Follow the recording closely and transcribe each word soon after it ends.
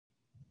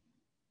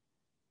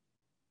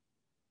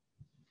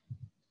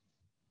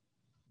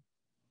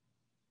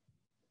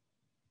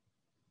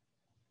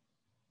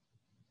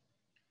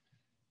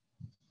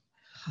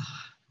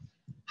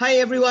Hi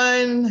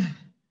everyone.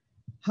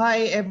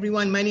 Hi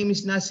everyone. My name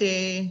is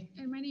Nasir.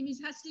 And my name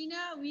is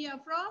Haslina. We are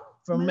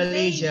From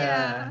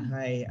Malaysia.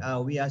 Hi.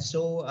 We are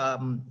so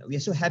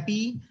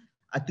happy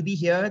to be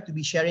here to be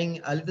sharing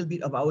a little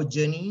bit of our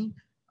journey,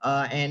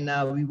 and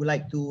we would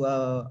like to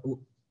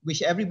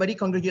wish everybody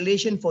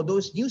congratulations for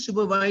those new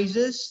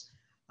supervisors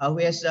who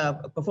has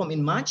performed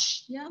in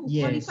March. Yeah, who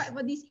qualified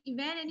for this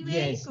event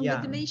anyway. Yes,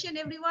 congratulations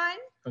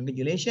everyone.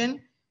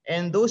 Congratulations.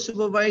 And those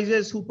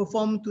supervisors who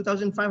performed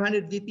 2,500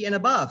 VP and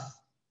above.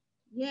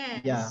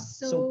 Yes. Yeah.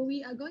 So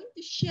we are going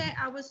to share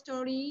our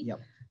story. Yep.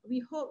 We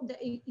hope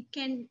that it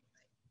can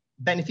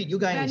benefit you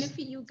guys.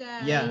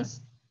 Yeah.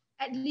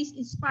 At least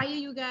inspire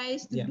you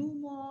guys to do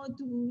more,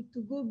 to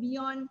go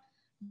beyond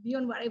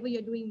whatever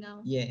you're doing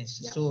now.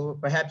 Yes. Yeah. So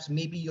perhaps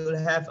maybe you'll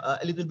have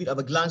a little bit of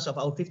a glance of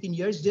our 15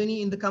 years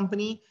journey in the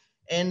company,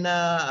 and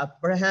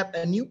perhaps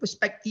a new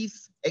perspective,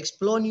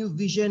 explore new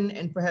vision,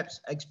 and perhaps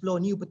explore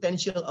new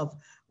potential of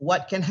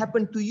what can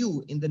happen to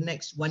you in the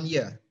next 1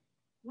 year.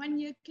 1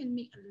 year can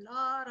make a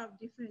lot of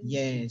difference.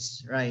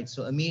 Yes, right.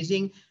 So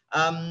amazing.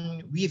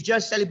 We've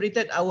just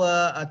celebrated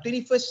our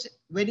 21st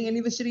wedding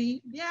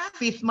anniversary. Yeah.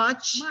 5th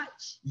March.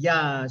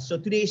 Yeah. So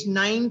today is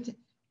 9th.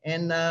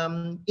 And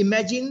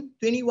imagine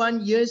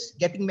 21 years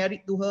getting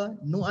married to her,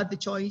 no other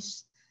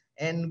choice.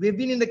 And we've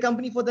been in the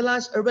company for the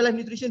last Herbalife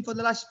Nutrition for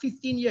the last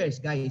 15 years,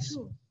 guys.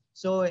 True.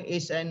 So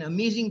it's an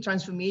amazing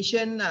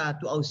transformation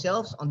to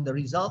ourselves on the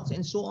results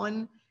and so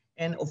on.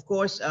 And of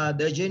course,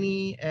 the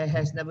journey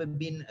has never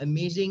been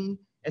amazing,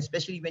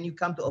 especially when you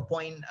come to a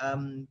point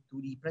to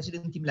the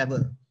president team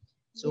level.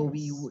 So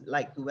we would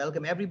like to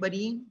welcome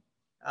everybody.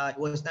 It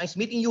was nice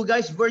meeting you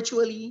guys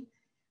virtually.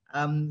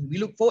 We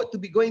look forward to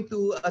be going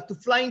to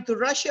flying to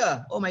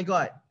Russia. Oh my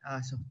God.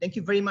 So thank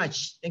you very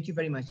much. Thank you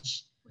very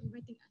much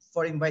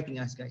for inviting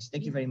us, guys.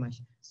 Thank you very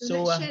much.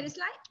 So let's share the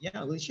slide.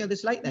 Yeah, we'll share the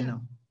slide then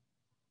now.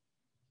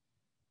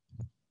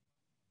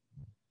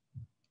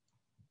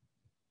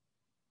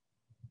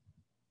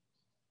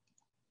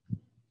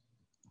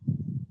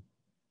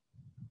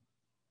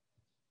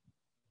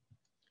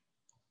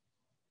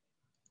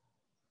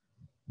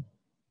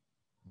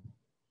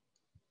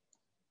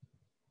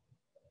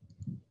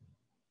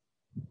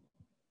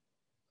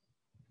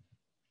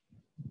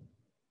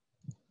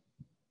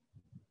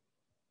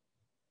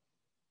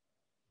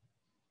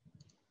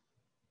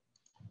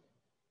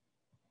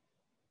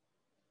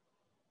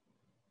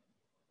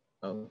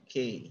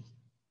 Okay.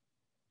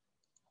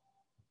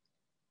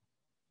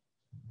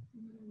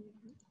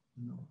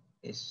 No,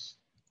 it's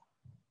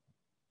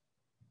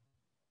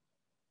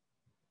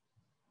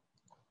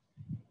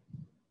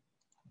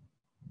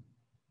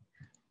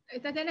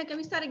Tatiana, can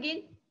we start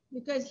again?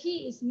 Because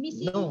he is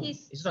missing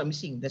his... it's not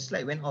missing. The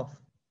slide went off.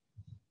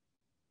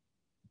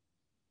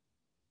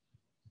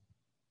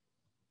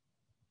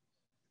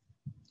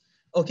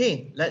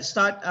 Okay, let's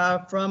start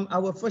from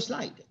our first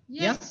slide.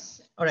 Yes.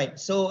 Yeah? All right.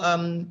 So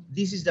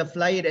this is the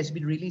flyer that's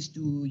been released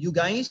to you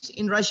guys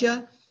in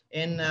Russia.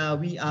 And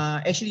we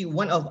are actually,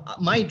 one of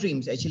my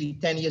dreams actually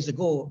 10 years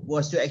ago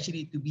was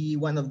to be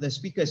one of the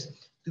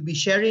speakers, to be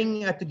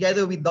sharing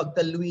together with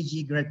Dr.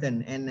 Luigi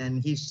Gretton,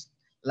 and he's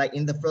like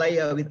in the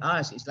flyer with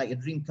us. It's like a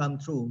dream come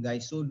true,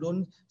 guys. So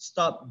don't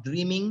stop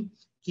dreaming,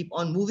 keep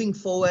on moving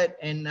forward,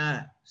 and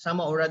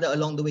somehow or other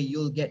along the way,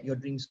 you'll get your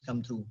dreams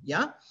come true.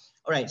 Yeah.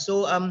 All right.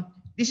 So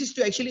this is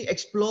to actually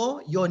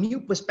explore your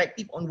new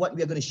perspective on what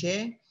we are going to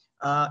share,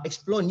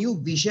 explore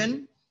new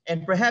vision,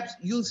 and perhaps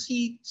you'll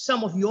see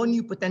some of your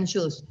new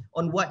potentials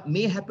on what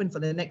may happen for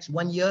the next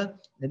 1 year,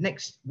 the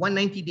next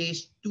 190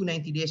 days,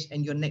 290 days,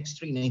 and your next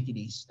 390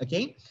 days.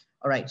 Okay.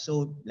 All right.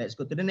 So let's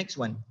go to the next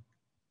one.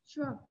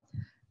 Sure.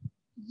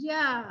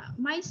 Yeah,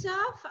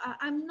 myself,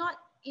 I'm not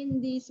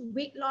in this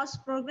weight loss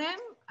program.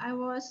 I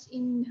was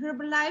in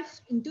Herbalife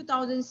in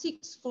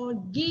 2006 for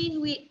gain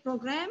weight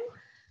program.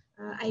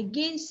 I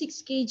gained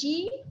 6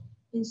 kg.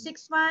 In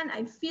 6 months,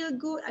 I feel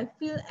good. I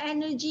feel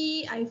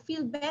energy. I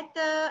feel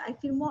better. I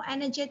feel more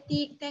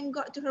energetic. Thank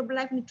God to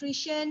Herbalife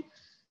Nutrition.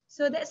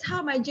 So that's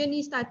how my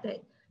journey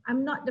started.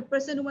 I'm not the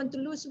person who want to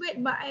lose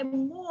weight, but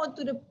I'm more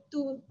to the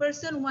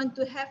person who want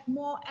to have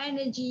more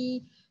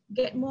energy,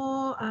 get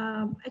more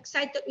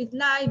excited with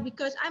life,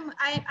 because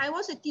I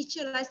was a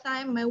teacher last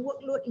time. My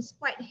workload is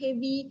quite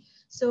heavy.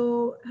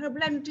 So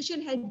Herbalife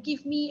Nutrition had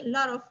give me a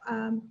lot of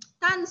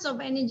tons of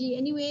energy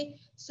anyway.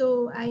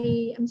 So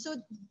I am so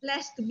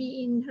blessed to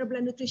be in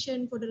Herbalife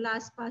Nutrition for the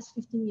past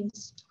 15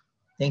 years.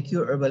 Thank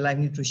you, Herbalife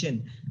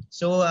Nutrition.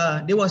 So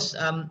that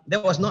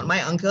was not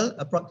my uncle.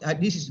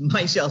 This is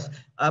myself.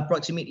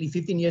 Approximately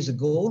 15 years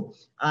ago,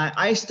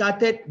 I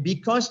started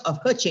because of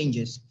her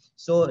changes.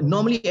 So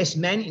normally, as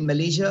men in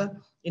Malaysia,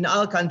 in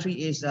our country,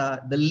 is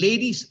the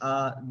ladies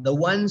are the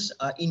ones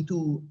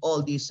into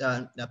all these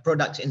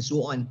products and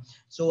so on.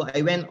 So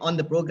I went on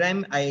the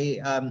program. I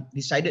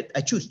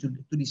chose to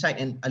decide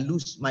and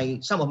lose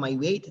some of my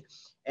weight,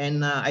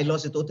 and I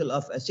lost a total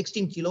of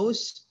 16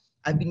 kilos.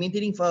 I've been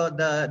maintaining for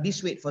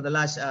this weight for the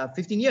last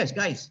 15 years,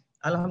 guys.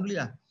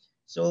 Alhamdulillah.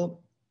 So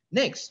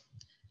next,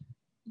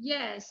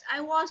 Yes,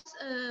 I was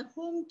a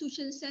home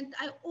tuition center.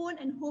 I own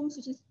a home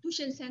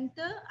tuition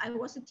center. I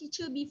was a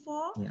teacher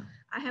before. Yeah.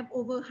 I have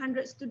over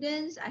 100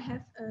 students. I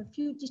have a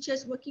few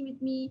teachers working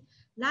with me.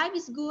 Life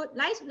is good.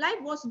 Life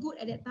was good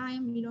at that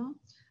time, you know.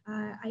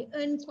 I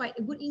earned quite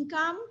a good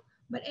income.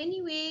 But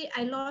anyway,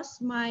 I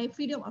lost my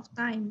freedom of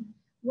time.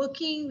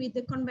 Working with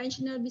the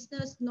conventional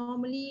business,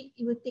 normally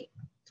it will take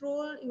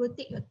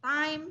your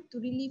time to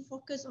really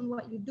focus on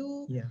what you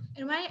do. Yeah.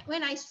 And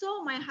when I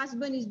saw my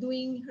husband is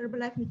doing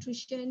Herbalife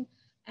nutrition,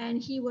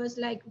 and he was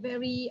like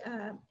very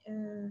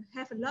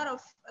have a lot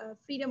of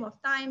freedom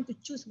of time to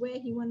choose where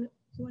he want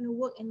to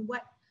work and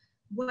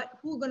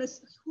who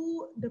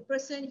the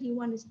person he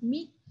wants to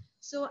meet.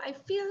 So I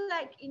feel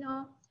like, you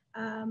know,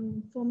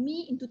 for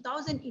me in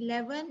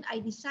 2011, I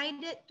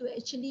decided to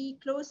actually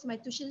close my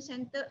tuition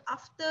center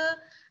after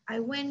I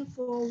went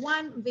for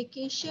one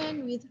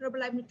vacation with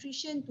Herbalife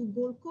Nutrition to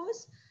Gold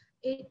Coast.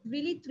 It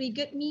really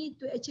triggered me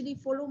to actually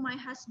follow my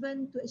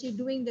husband to actually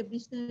doing the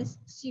business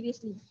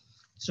seriously.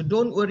 So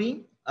don't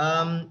worry.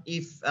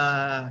 If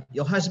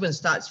your husband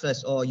starts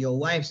first or your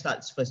wife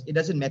starts first, it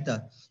doesn't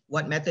matter.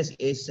 What matters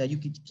is you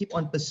keep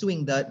on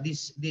pursuing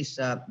this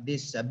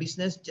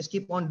business. Just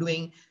keep on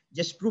doing.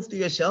 Just prove to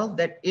yourself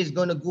that it's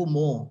going to go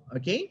more.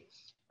 Okay.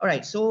 All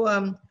right. So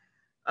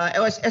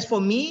as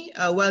for me,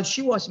 while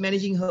she was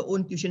managing her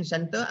own tuition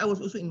center, I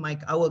was also in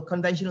our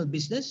conventional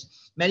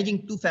business,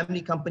 managing two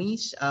family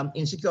companies,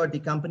 in security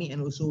company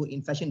and also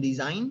in fashion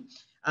design.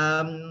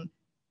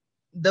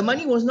 The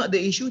money was not the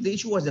issue. The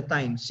issue was the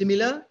time.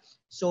 Similar.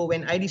 So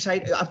when I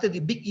decided, after the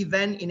big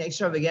event in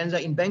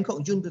Extravaganza in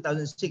Bangkok, June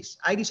 2006,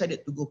 I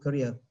decided to go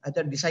career. I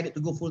decided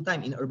to go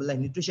full-time in Herbalife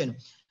Nutrition.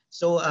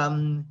 So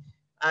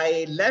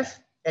I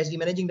left as the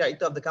managing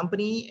director of the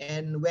company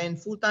and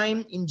went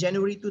full-time in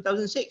January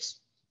 2006.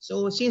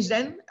 So since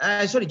then,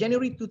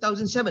 January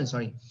 2007,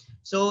 sorry.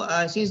 So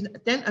since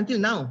then until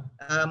now,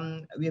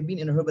 we have been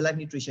in Herbalife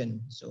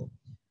Nutrition. So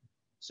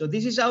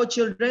this is our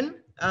children.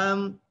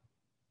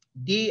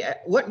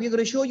 What we're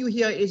going to show you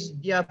here is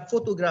their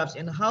photographs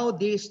and how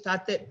they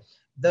started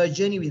the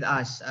journey with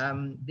us.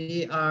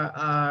 They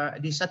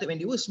started when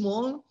they were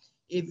small.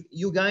 If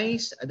you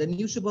guys, the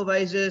new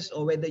supervisors,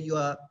 or whether you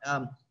are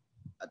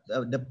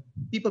the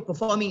people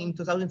performing in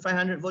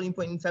 2,500 volume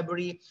point in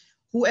February,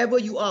 whoever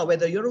you are,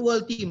 whether you're a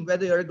world team,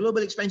 whether you're a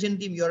global expansion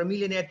team, you're a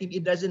millionaire team,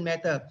 it doesn't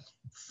matter.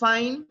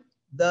 Find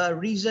the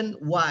reason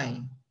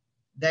why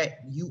that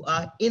you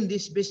are in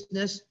this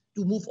business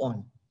to move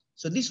on.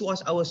 So this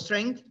was our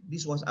strength.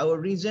 This was our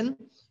reason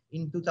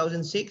in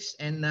 2006,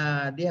 and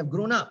they have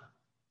grown up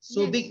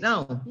so big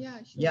now. Yeah,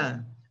 sure. Yeah.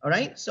 All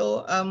right.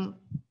 So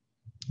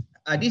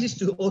this is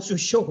to also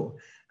show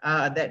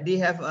that they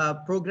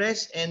have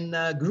progressed and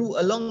grew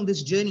along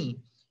this journey.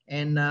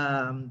 And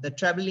the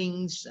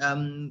travelings,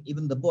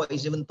 even the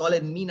boys, even taller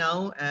than me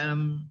now.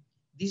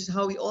 This is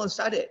how we all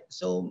started.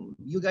 So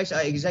you guys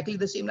are exactly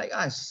the same like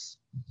us.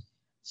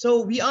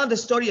 So we are the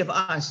story of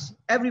us.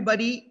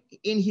 Everybody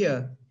in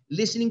here,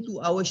 listening to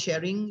our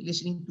sharing,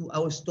 listening to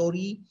our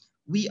story,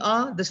 we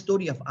are the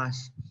story of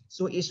us.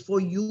 So it's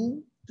for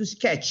you to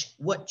sketch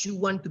what you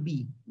want to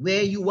be,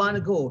 where you want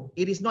to go.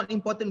 It is not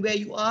important where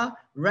you are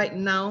right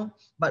now,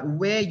 but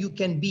where you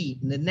can be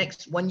in the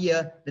next 1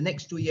 year, the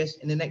next 2 years,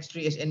 and the next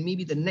 3 years, and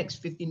maybe the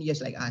next 15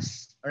 years like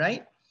us. All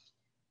right.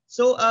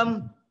 So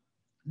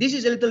this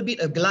is a little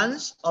bit a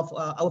glance of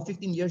our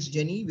 15 years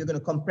journey. We're going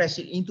to compress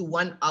it into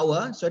 1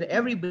 hour so that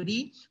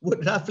everybody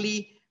would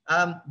roughly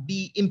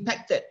be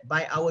impacted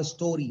by our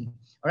story.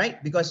 All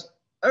right, because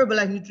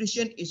Herbalife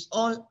Nutrition is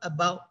all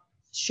about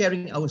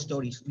sharing our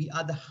stories. We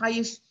are the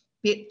highest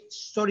paid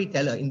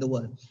storyteller in the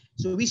world.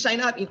 So we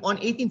signed up on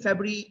 18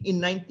 February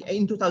in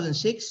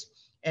 2006,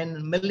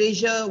 and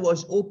Malaysia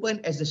was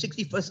opened as the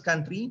 61st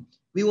country.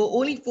 We were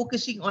only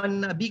focusing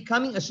on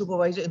becoming a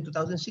supervisor in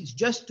 2006,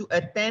 just to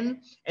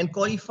attend and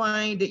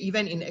qualify the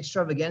event in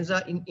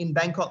Extravaganza in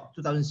Bangkok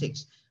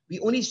 2006. We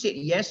only said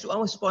yes to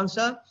our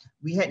sponsor.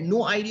 We had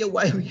no idea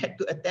why we had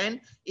to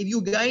attend. If you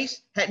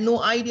guys had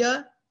no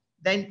idea,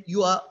 then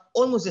you are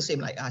almost the same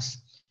like us.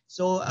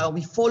 So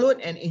we followed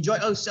and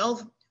enjoyed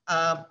ourselves.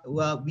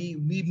 We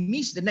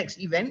missed the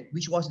next event,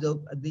 which was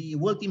the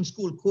World Team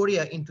School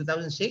Korea in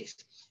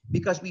 2006,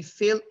 because we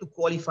failed to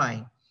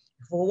qualify.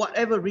 For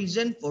whatever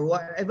reason, for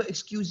whatever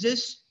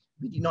excuses,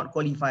 we did not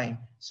qualify.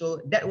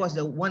 So that was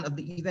one of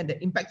the events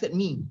that impacted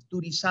me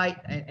to decide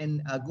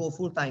and go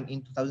full-time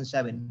in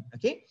 2007.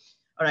 Okay.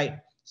 All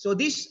right. So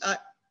this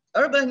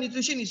Herbalife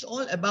Nutrition is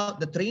all about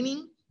the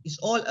training. It's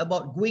all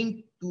about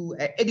going to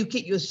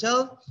educate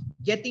yourself,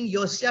 getting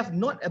yourself,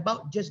 not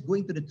about just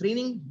going to the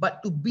training,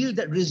 but to build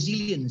that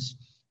resilience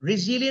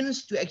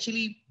to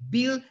actually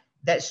build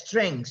that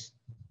strength,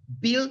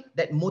 build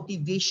that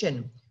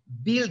motivation,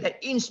 build that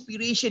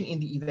inspiration in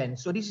the event.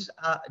 So this is,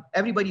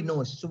 everybody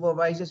knows,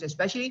 supervisors,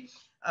 especially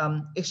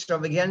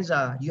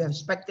Extravaganza, you have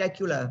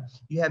Spectacular,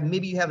 you have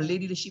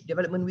Leadership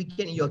Development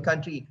Weekend in your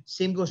country.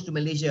 Same goes to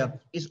Malaysia.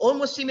 It's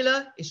almost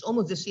similar. It's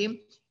almost the same.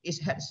 It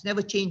has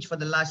never changed for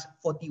the last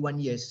 41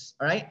 years.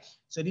 All right.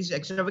 So this is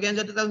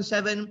Extravaganza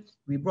 2007.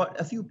 We brought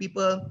a few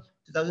people.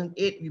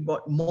 2008, we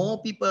brought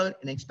more people,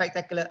 and then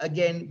spectacular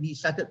again, we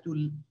started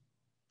to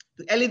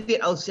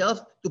elevate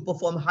ourselves, to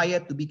perform higher,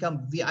 to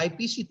become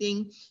VIP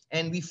seating,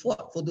 and we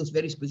fought for those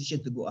various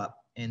positions to go up.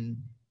 And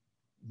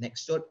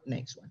next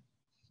one.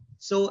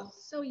 So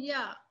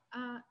yeah,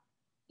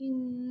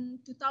 in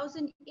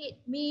 2008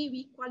 May,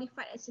 we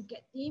qualified as a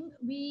GET team.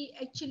 We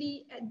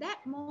actually, at that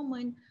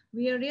moment,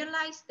 we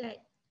realized that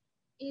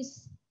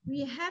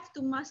we have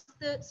to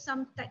master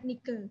some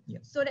technical,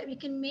 so that we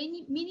can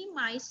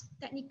minimize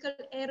technical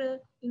error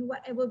in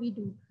whatever we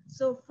do.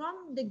 So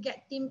from the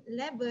GET team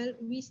level,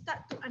 we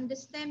start to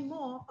understand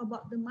more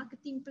about the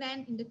marketing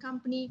plan in the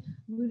company.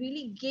 We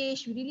really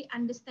gauge, we really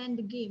understand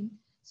the game.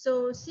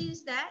 So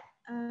since that,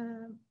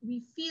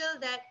 we feel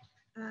that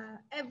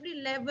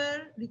every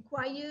level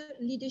require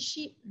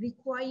leadership,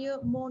 require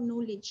more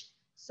knowledge.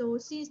 So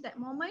since that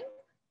moment,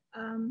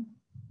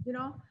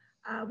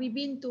 we've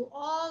been to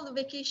all the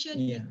vacation,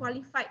 we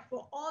qualified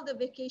for all the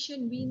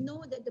vacation. We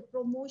know that the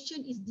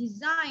promotion is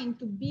designed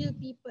to build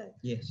people.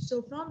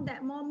 So from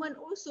that moment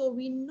also,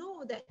 we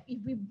know that if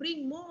we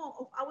bring more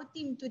of our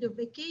team to the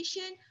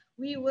vacation,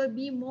 we will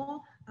be more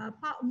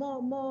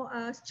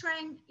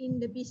strength in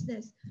the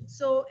business.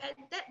 So at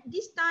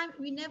this time,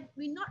 we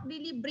not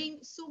really bring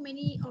so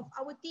many of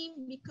our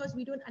team, because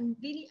we don't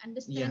really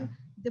understand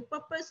the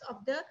purpose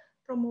of the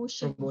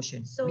promotion.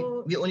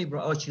 So we only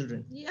brought our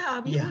children. We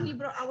only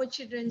brought our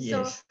children.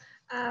 So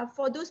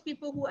for those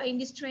people who are in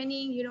this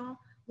training,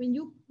 when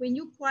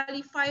you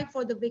qualify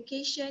for the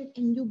vacation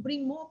and you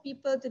bring more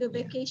people to the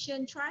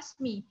vacation,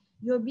 trust me,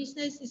 your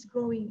business is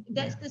growing.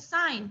 That's the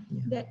sign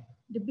that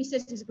the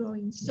business is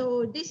growing.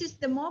 So this is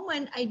the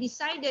moment I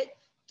decided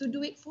to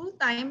do it full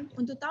time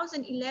on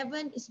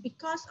 2011, is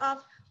because of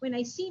when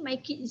I see my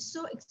kid is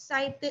so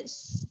excited,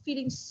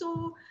 feeling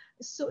so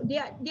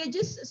they're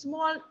just a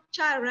small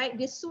child, right?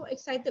 They're so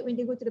excited when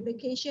they go to the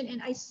vacation, and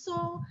I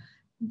saw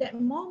that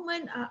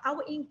moment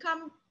our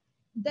income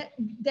that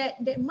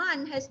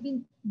month has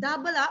been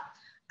double up.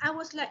 I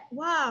was like,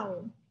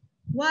 wow.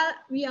 While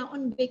we are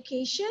on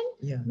vacation,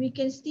 we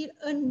can still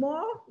earn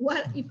more.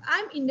 While if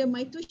I'm in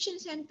my tuition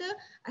center,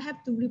 I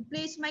have to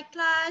replace my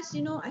class,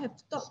 I have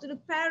to talk to the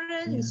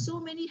parents, there's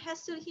so many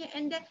hassle here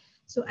and there.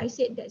 So I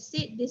said, that's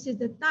it, this is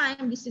the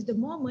time, this is the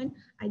moment.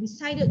 I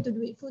decided to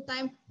do it full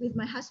time with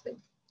my husband.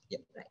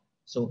 Right.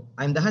 So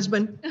I'm the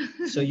husband.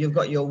 So you've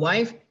got your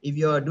wife. If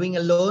you're doing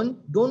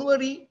alone, don't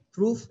worry,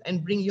 proof,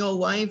 and bring your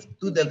wife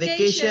to the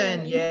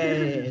vacation.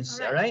 Yes,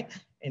 all right.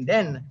 And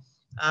then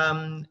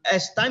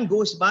as time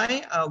goes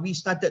by, we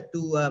started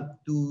to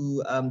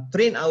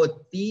train our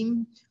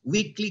team,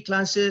 weekly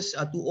classes,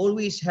 to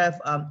always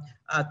have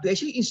to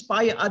actually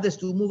inspire others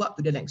to move up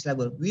to the next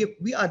level.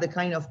 We are the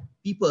kind of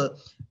people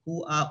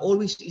who are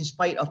always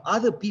inspired of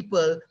other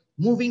people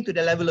moving to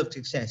the level of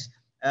success.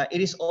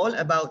 It is all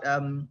about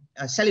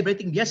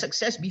celebrating their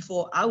success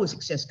before our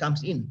success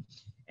comes in.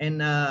 And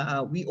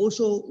we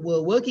also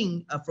were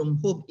working from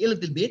home a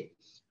little bit,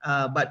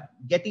 but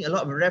getting a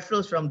lot of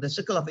referrals from the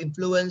circle of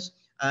influence.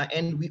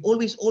 And we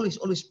always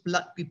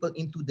plug people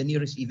into the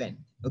nearest event.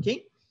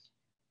 Okay.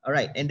 All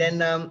right. And then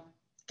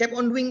kept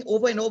on doing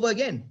over and over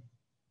again.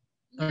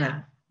 All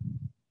right.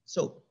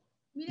 So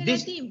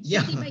this team,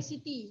 city by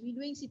city. We're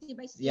doing city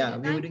by city. Yeah,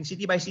 we were doing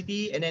city by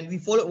city, and then we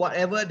followed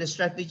whatever the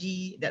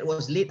strategy that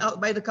was laid out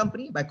by the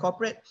company, by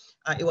corporate.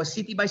 It was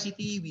city by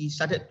city. We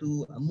started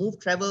to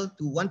travel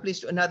to one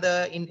place to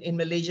another in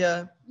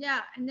Malaysia.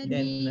 Yeah, and then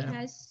we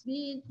has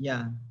been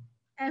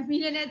a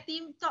millionaire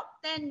team, top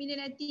 10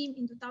 millionaire team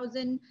in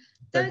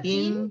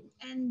 2013.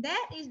 And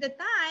that is the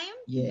time,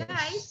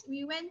 guys,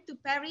 we went to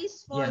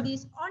Paris for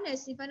this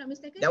honors, if I'm not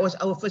mistaken. That was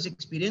our first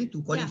experience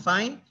to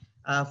qualify.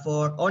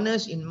 For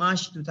honors in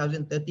March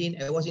 2013.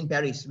 I was in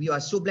Paris. We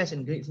are so blessed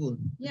and grateful to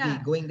be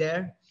going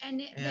there.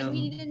 And then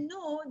we didn't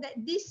know that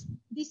this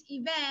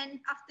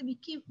event, after we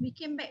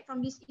came back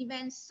from this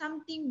event,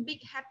 something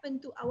big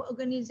happened to our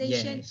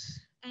organization.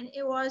 And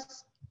it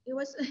was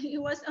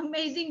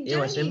amazing journey. It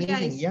was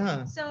amazing,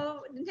 guys.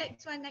 So the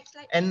next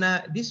slide. And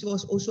this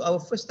was also our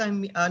first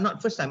time,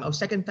 not first time, our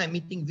second time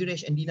meeting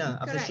Viresh and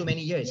Dina after so many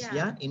years,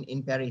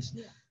 in Paris.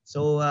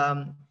 So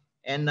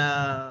and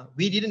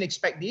we didn't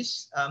expect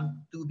this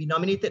to be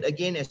nominated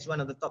again as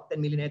one of the top 10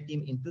 millionaire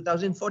team in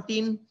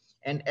 2014.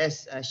 And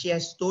as she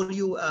has told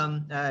you,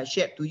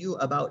 shared to you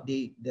about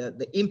the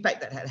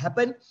impact that had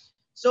happened.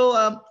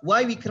 So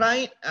why we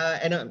cried,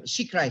 and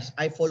she cries,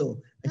 I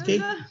follow.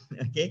 Okay,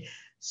 okay.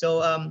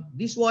 So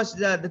this was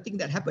the thing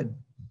that happened.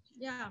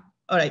 Yeah.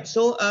 All right.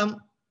 So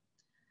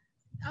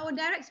our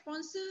direct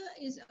sponsor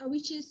is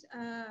which is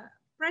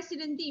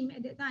president team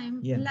at that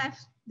time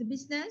left the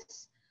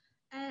business.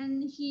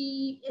 And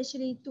he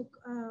actually took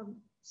 60%,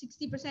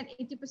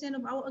 80%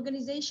 of our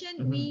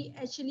organization. We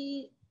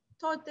actually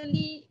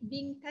totally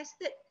being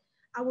tested,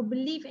 our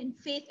belief and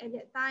faith at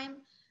that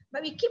time.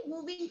 But we keep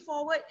moving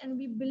forward, and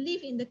we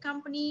believe in the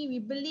company. We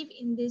believe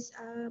in this,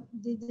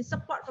 the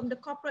support from the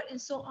corporate and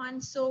so on.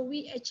 So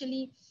we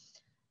actually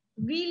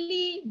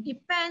really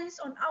depends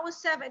on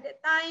ourselves at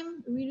that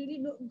time. We really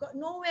got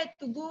nowhere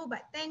to go,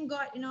 but thank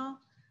God,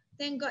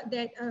 thank God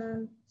that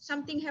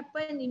something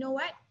happened. You know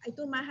what? I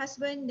told my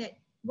husband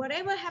that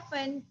whatever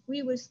happened,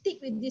 we will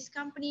stick with this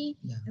company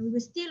and we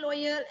will stay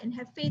loyal and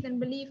have faith and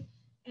belief.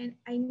 And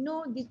I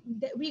know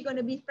that we're going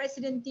to be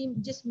president team,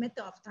 just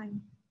matter of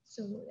time.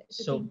 So that's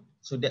the thing.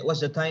 So that was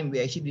the time we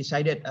actually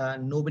decided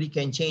nobody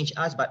can change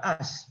us but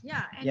us.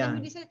 Yeah, and then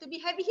we decided to be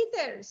heavy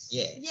hitters.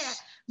 Yes. Yeah.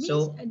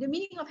 So The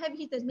meaning of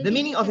heavy hitters. The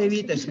meaning of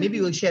heavy hitters,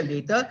 maybe we'll share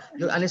later.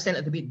 You'll understand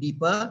a bit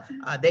deeper.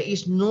 There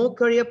is no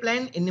career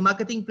plan in the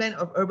marketing plan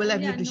of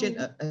Herbalife Nutrition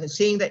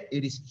saying that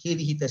it is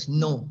heavy hitters.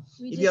 No.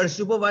 If you're a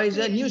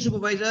supervisor, new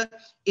supervisor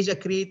is a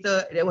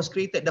creator that was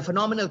created, the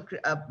phenomenal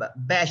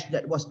batch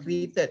that was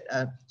created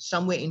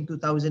somewhere in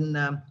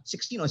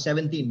 2016 or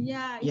 17.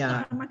 Yeah, it's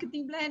not a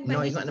marketing plan. No,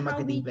 but it's not a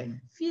marketing plan.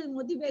 Feel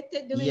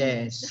motivated doing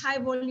the high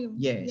volume.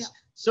 Yes. Yeah.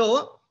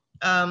 So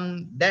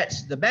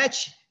that's the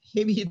batch.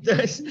 Heavy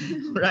hitters,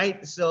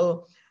 right?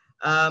 So,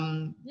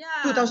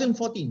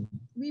 2014.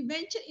 We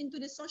ventured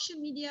into the social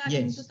media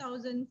Yes. in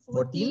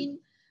 2014.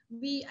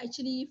 We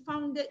actually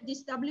founded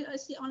this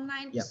WLC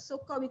online,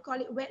 so-called, we call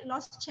it Weight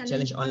Loss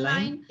Challenge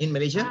Online in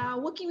Malaysia.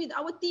 Working with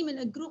our team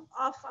and a group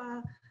of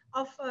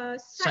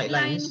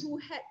sideline who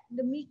had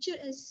the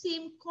mutual and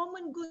same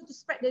common goal to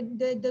spread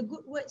the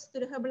good words to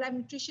the Herbalife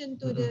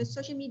Nutrition, to the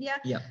social media.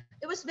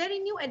 It was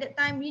very new at that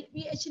time.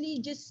 We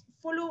actually just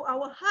follow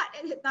our heart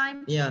at that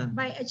time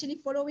by actually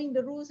following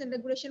the rules and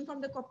regulation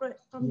from the corporate,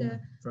 from the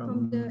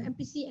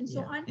MPC and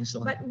so on.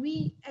 But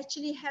we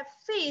actually have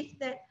faith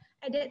that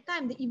at that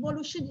time the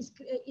evolution is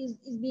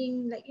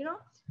being, like, you know,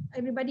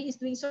 everybody is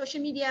doing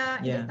social media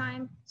at that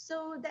time.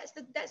 So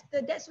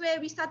that's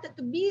where we started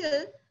to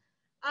build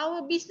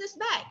our business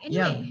back.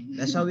 Anyway. Yeah,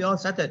 that's how we all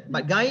started.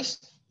 But guys,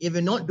 if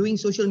you're not doing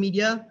social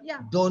media,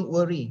 don't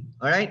worry.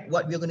 All right,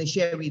 what we're going to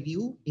share with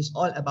you is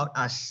all about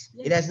us.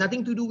 It has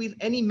nothing to do with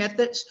any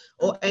methods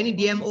or any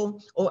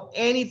DMO or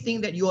anything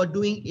that you are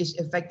doing is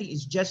effective.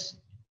 It's just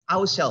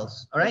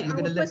ourselves. All right, you're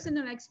going to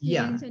personal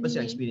experience.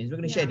 Personal experience.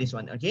 We're going to share this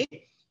one. Okay.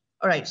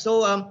 All right.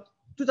 So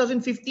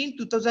 2015,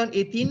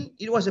 2018,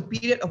 it was a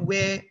period of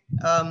where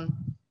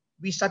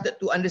we started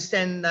to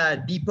understand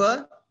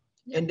deeper.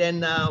 And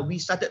then we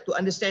started to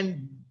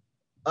understand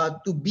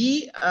to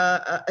be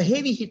a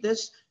heavy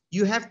hitters,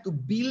 you have to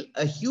build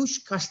a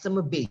huge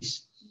customer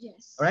base.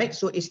 Yes. All right.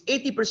 So it's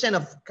 80%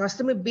 of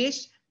customer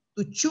base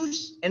to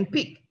choose and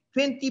pick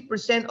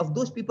 20% of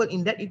those people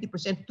in that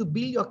 80% to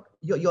build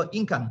your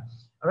income.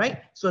 All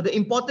right. So the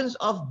importance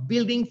of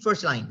building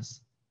first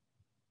lines.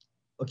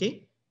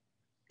 Okay.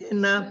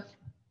 And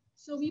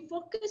so we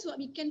focus what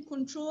we can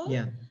control.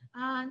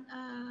 And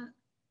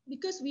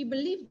because we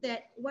believe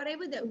that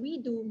whatever that we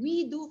do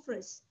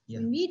first.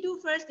 When we do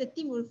first, the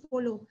team will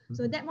follow.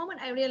 So that moment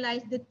I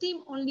realized the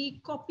team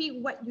only copy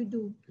what you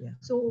do.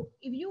 So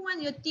if you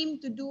want your team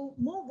to do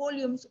more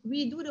volumes,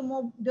 we do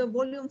the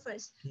volume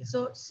first.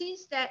 So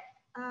since that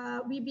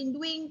we've been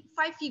doing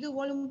 5-figure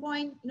volume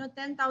point,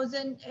 10,000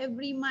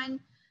 every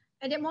month.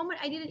 At that moment,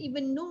 I didn't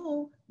even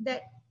know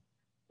that.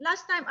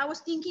 Last time I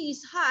was thinking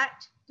it's hard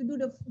to do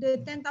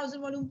the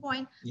 10,000 volume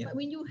point. But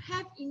when you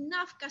have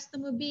enough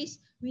customer base,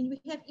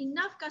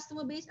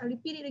 I'll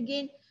repeat it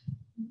again,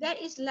 that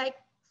is like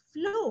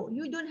flow.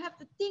 You don't have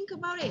to think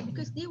about it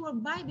because they will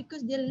buy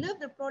because they love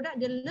the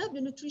product, they love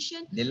the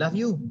nutrition. They love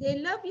you. They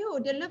love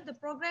the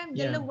program,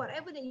 they love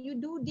whatever that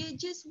you do. They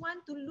just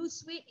want to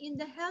lose weight in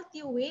the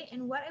healthier way.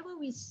 And whatever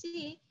we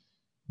say,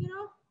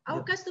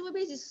 our customer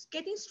base is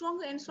getting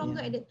stronger and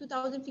stronger at the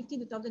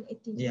 2015,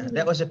 2018. Yeah,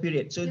 that was a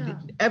period. So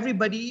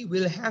everybody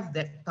will have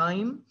that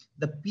time,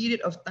 the period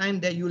of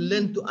time that you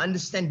learn to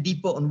understand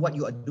deeper on what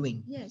you are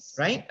doing. Yes.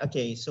 Right?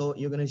 Okay. So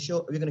we're gonna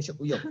show.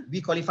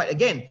 We qualified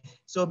again.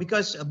 So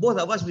because both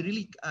of us, we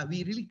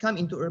really come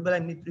into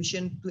Herbalife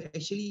Nutrition to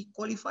actually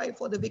qualify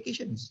for the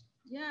vacations.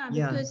 Yeah,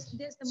 because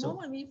that's the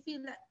moment we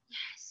feel like,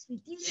 yes, we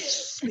did it.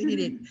 Yes, we did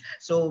it.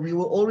 So we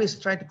will always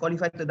try to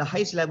qualify to the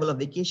highest level of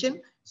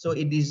vacation. So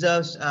it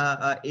deserves,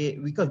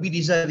 because we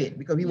deserve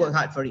it, because we work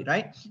hard for it,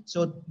 right?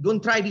 So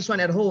don't try this one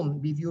at home.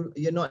 If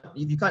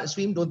you can't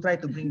swim, don't try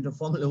to bring the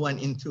Formula One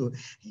into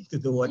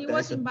the water. He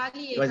was in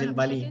Bali. It was in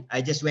Bali.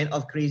 I just went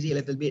off crazy a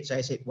little bit. So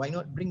I said, why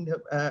not bring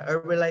the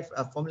Herbalife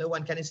Formula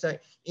One canister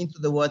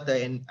into the water?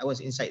 And I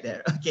was inside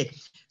there. Okay.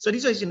 So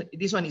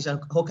this one is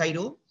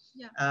Hokkaido.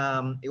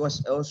 It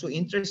was also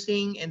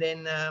interesting. And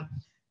then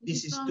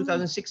this is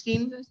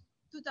 2016.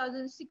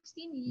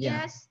 2016,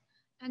 yes.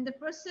 And the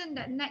person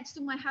that next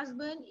to my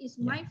husband is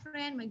my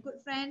friend, my good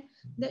friend,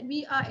 that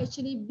we are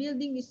actually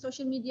building this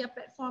social media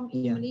platform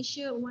in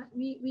Malaysia.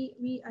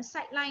 We are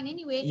sideline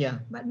anyway,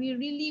 but we're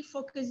really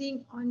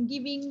focusing on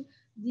giving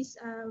this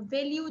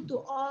value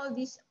to all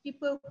these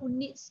people who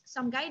need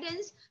some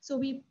guidance. So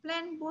we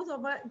plan both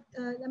of us,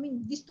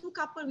 these two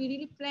couple, we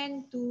really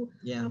plan to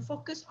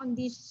focus on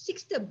this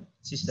system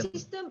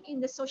in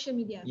the social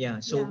media.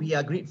 So we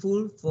are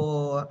grateful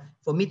for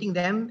meeting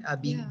them,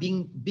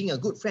 being a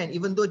good friend,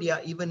 even though they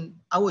are even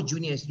our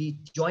juniors. They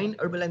joined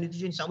Herbalife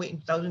Nutrition somewhere in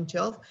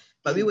 2012,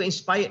 but we were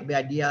inspired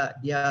by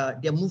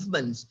their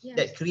movements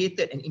that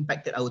created and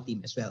impacted our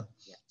team as well.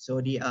 So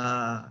they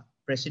are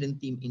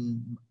president team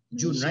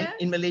June, right?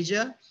 In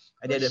Malaysia.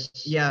 Nick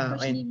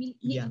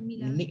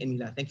and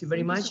Mila. Thank you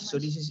very much. So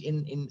this is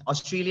in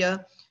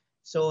Australia.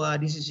 So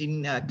this is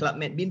in Club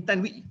Med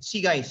Bintan.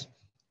 See guys,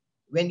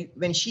 when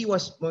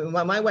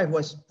my wife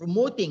was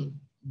promoting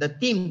the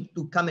team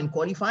to come and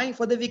qualify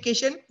for the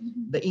vacation,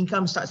 the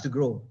income starts to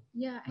grow.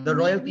 Yeah, and the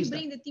royalties. We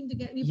bring the team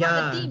together. We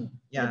brought the team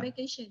for the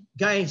vacation.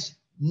 Guys,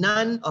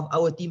 none of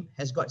our team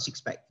has got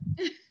six-pack.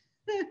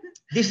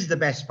 This is the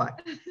best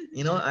part.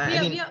 You know,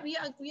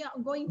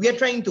 we are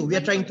trying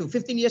to.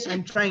 15 years,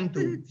 I'm trying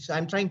to. So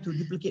I'm trying to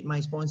duplicate my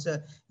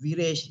sponsor,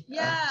 Viresh.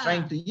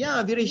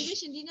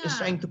 Viresh is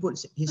trying to put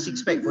his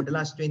six-pack for the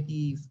last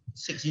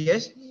 26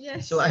 years.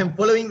 Yes. So I'm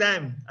following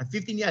them.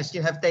 15 years,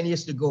 still have 10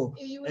 years to go.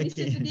 If you will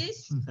listen to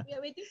this, we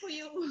are waiting for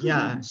you.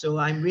 Yeah, so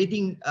I'm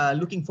waiting,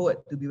 looking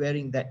forward to be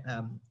wearing that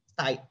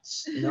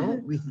tights, you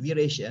know, with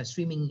Viresh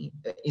swimming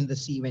in the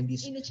sea when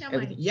this. In the Chiang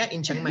Mai.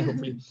 In Chiang Mai,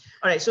 hopefully.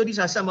 All right, so these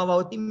are some of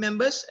our team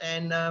members,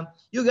 and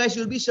you guys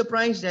will be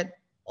surprised that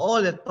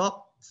all the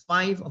top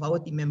 5 of our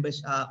team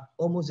members are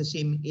almost the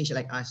same age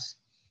like us.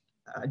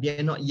 They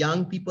are not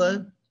young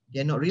people. They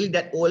are not really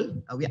that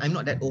old. I'm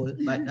not that old,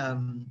 but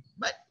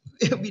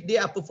they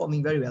are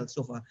performing very well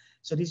so far.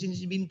 So this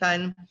is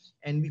Bintan,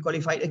 and we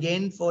qualified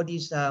again for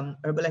this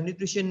Herbalife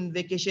Nutrition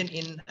vacation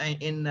in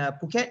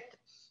Phuket.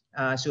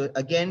 So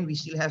again, we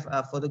still have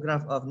a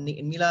photograph of Nick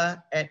and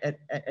Mila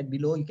at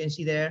below. You can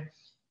see there.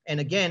 And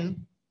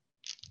again,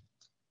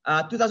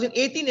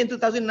 2018 and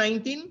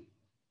 2019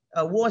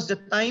 was the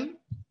time.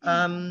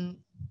 Was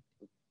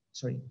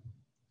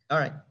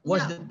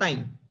the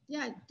time.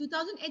 Yeah,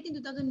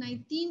 2018,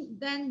 2019,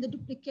 then the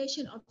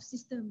duplication of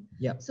system.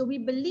 Yeah. So we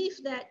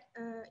believe that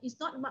it's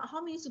not about how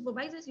many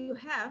supervisors you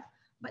have,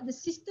 but the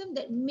system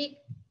that make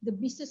the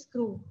business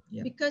grow.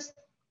 Yeah. Because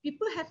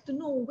people have to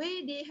know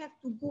where they have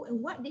to go and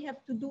what they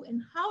have to do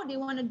and how they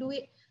want to do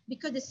it,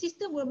 because the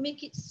system will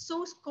make it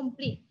so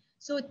complete.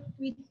 So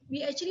we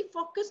actually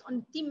focus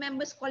on team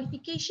members'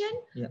 qualification.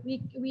 Yeah.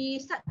 We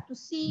start to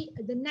see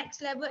the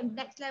next level and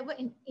next level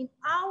in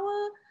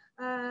our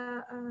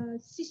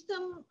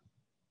system.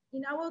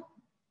 In our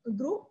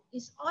group,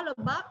 is all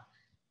about,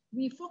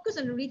 we focus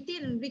on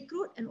retain and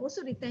recruit and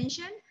also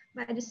retention,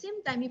 but at the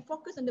same time, we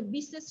focus on the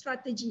business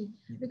strategy,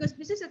 because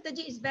business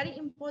strategy is very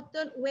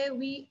important, where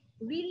we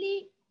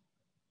really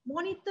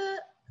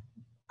monitor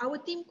our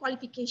team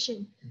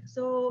qualification.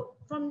 So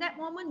from that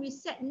moment, we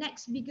set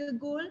next bigger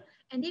goal,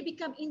 and they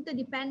become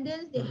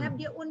interdependent. They have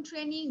their own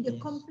training, they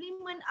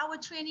complement our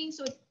training.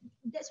 So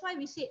that's why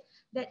we say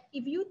that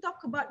if you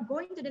talk about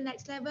going to the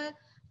next level,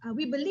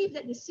 we believe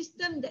that the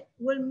system that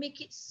will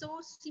make it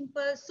so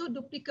simple, so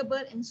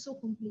duplicable, and so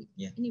complete.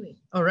 Yeah. Anyway.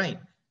 All right.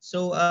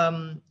 So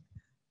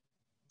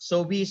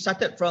so we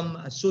started from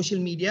social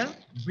media,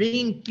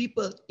 bringing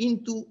people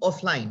into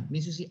offline.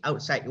 Means you see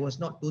outside. It was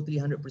not totally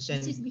 100%.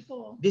 This is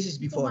before. This is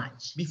before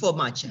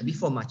March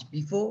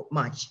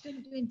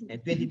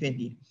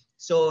 2020.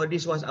 So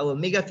this was our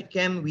mega fit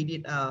camp. We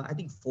did I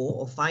think 4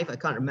 or 5. I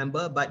can't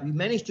remember, but we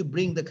managed to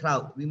bring the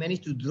crowd. We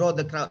managed to draw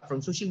the crowd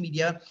from social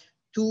media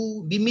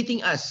to be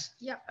meeting us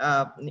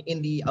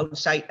in the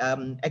outside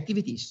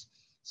activities.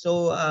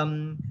 So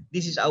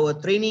this is our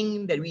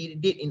training that we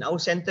did in our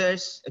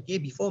centers, okay,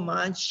 before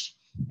March.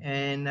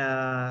 And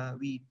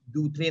we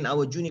do train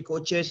our junior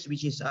coaches,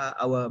 which is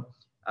our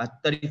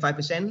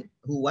 35%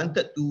 who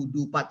wanted to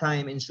do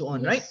part-time and so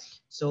on, right?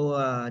 So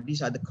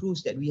these are the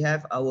crews that we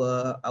have.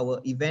 Our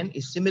event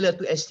is similar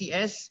to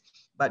STS,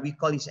 but we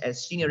call it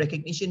as Senior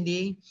Recognition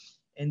Day.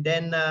 And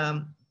then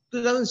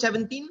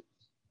 2017,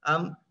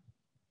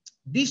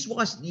 this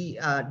was the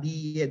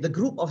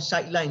group of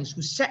sidelines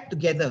who sat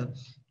together,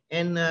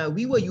 and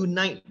we were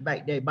united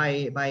by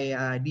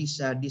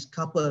this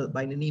couple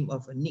by the name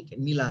of Nick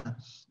and Mila.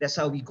 That's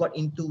how we got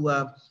into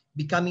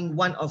becoming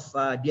one of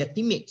their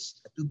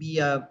teammates, to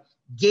be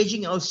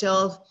gauging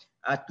ourselves,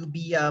 to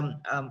be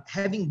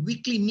having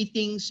weekly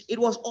meetings. It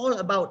was all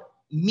about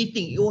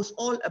meeting. It was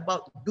all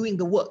about doing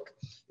the work.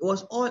 It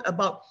was all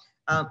about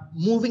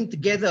moving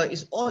together.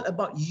 It's all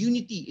about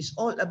unity. It's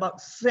all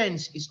about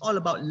friends. It's all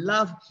about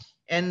love.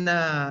 And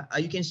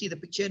you can see the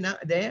picture now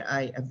there.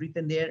 I have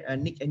written there,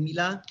 Nick and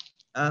Mila.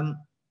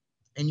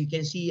 And you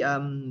can see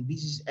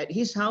this is at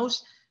his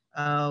house.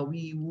 I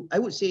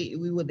would say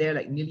we were there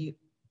like nearly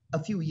a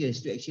few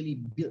years to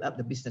actually build up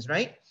the business,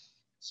 right?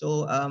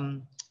 So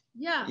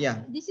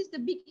this is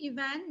the big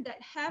event that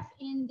have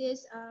in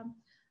this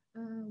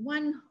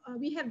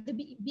we have the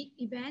big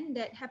event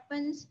that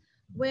happens,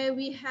 where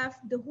we have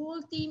the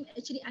whole team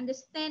actually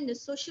understand the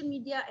social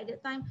media at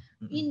that time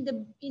in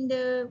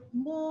the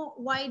more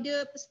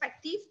wider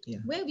perspective,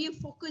 where we are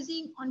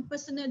focusing on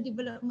personal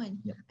development.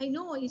 I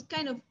know it's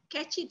kind of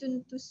catchy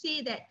to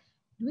say that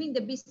doing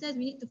the business,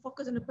 we need to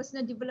focus on the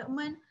personal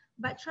development,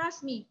 but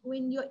trust me,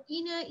 when your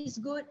inner is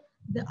good,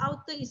 the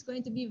outer is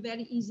going to be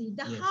very easy.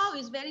 The how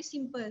is very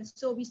simple.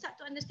 So we start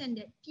to understand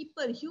that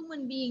people,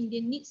 human being, they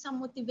need some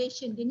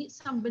motivation, they need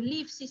some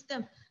belief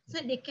system, so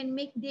that they can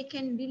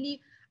really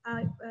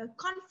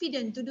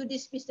confident to do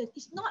this business.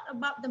 It's not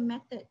about the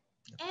method.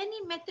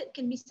 Any method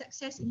can be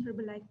success in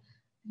Herbalife.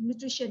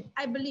 nutrition.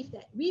 I believe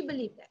that. We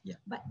believe that. Yeah.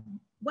 But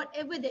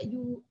whatever that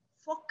you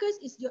focus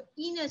is your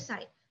inner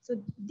side. So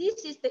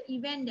this is the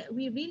event that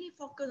we really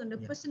focus on the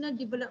personal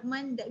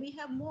development, that we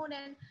have more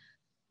than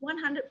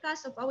 100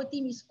 plus of our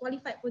team is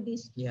qualified for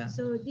this. Yeah.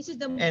 So this is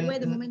where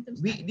the momentum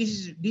starts.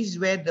 This is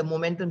where the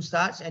momentum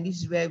starts, and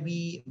this is where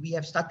we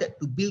have started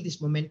to build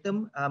this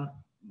momentum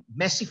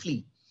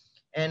massively.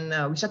 And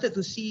we started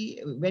to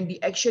see when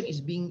the action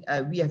is being,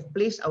 we have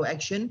placed our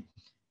action,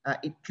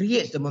 it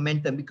creates the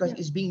momentum because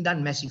it's being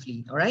done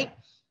massively. All right.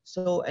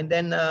 So, and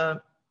then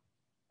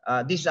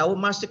this is our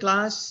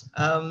masterclass.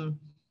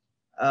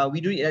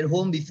 We do it at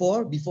home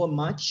before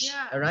March,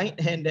 all right,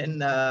 and then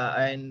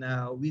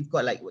we've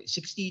got like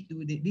 60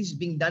 to this is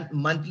being done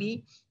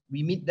monthly.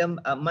 We meet them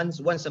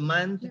once a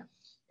month,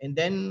 and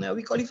then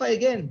we qualify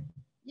again.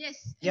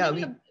 Yes, and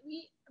then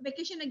we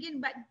vacation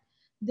again, but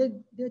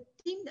the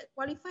team that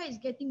qualify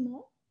is getting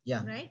more.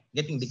 Right,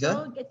 getting bigger.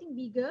 So getting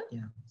bigger.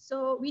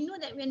 So we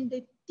know that when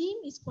the team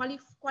is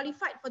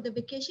qualified for the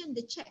vacation,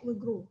 the check will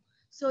grow.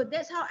 So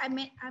that's how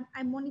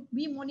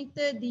we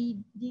monitor we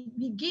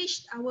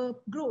gauge our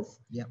growth.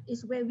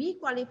 Is where we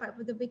qualify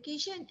for the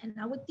vacation and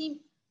our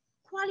team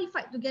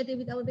qualified together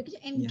with our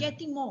vacation and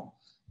getting more.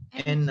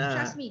 And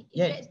trust me,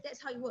 that's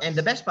how it works. And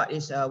the best part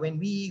is when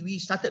we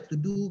started to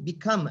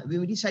when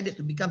we decided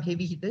to become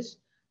heavy hitters,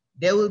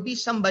 there will be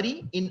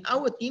somebody in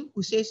our team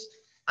who says,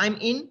 I'm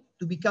in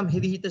to become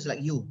heavy hitters like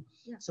you.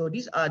 So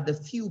these are the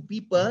few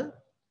people.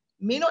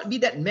 May not be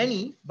that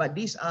many, but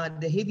these are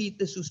the heavy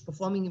hitters who's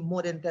performing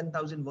more than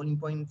 10,000 volume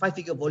point,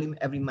 5-figure volume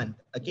every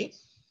month. Okay.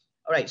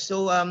 All right.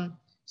 So,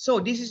 so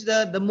this is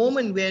the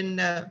moment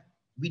when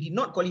we did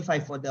not qualify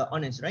for the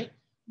honors, right?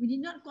 We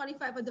did not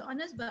qualify for the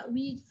honors, but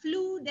we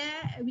flew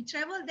there. We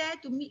traveled there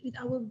to meet with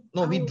our.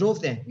 No, we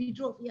drove there. We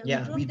drove.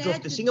 We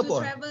drove to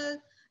Singapore. To travel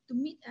to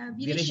meet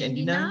Viresh and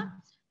Dina.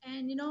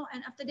 And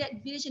and after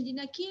that, Viresh and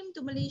Dina came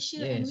to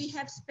Malaysia, and we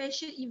have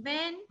special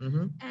event.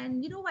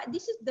 And you know what?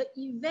 This is the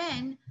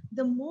event,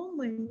 the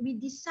moment we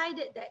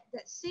decided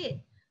that's it.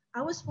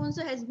 Our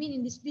sponsor has been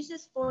in this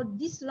business for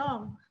this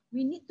long.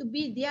 We need to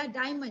be their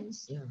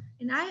diamonds.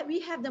 And we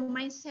have the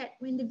mindset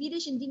when the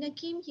Viresh and Dina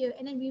came here,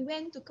 and then we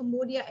went to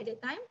Cambodia at that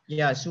time.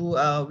 So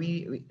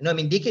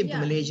they came to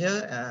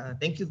Malaysia.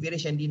 Thank you,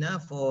 Viresh and Dina,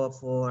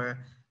 for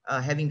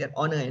having that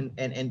honor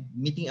and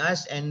meeting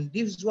us. And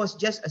this was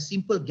just a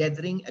simple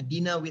gathering, a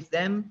dinner with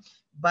them,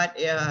 but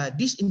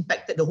this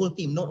impacted the whole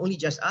team, not only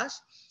just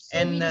us.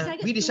 So and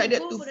we decided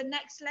to go for the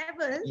next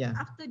level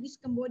after this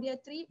Cambodia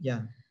trip.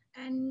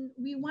 And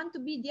we want to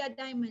be their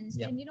diamonds.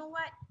 And you know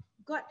what?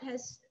 God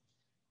has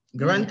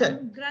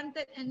granted,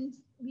 and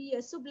we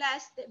are so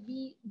blessed that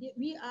we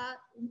are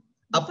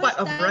a part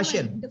of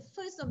Russian. The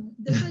first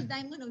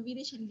diamond of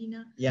Viresh and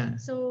Dina.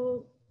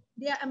 So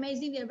they are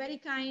amazing. They are very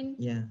kind.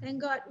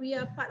 Thank God we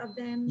are part of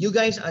them. You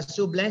guys are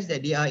so blessed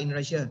that they are in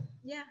Russia.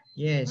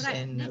 Yes, right.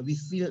 And we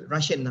feel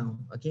Russian now.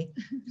 Okay.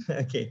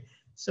 Okay.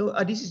 So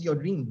this is your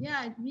dream.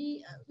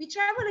 We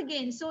travel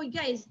again. So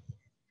guys,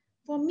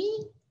 for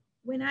me,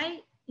 when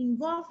I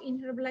involved in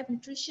Herbalife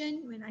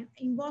Nutrition, when I'm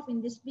involved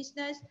in this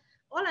business,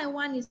 all I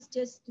want is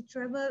just to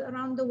travel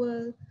around the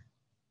world,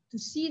 to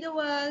see the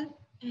world.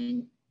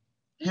 And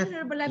in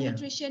Herbalife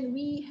Nutrition,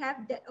 we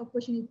have that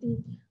opportunity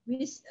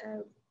with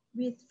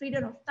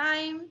freedom of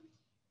time,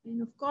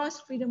 and of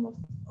course, freedom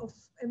of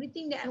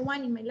everything that I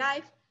want in my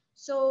life.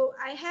 So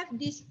I have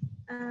this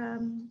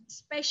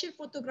special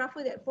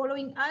photographer that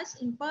following us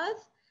in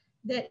Perth.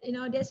 That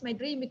that's my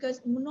dream,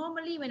 because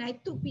normally when I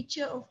took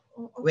picture of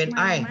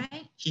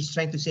she's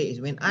trying to say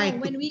is when I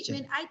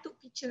took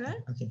picture,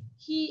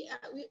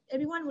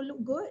 everyone will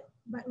look good,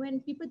 but when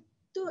people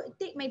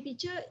take my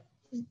picture,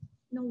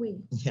 no way,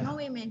 no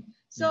way, man.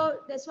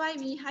 So that's why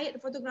we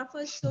hired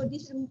photographers. So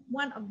this is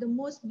one of the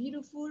most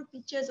beautiful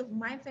pictures of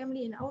my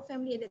family and our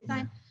family at that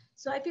time.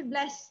 So I feel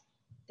blessed.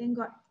 Thank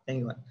God.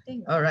 Thank God.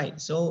 All right,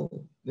 so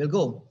we'll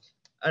go.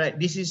 All right,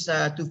 this is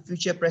to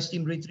Future Press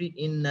Team Retreat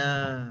in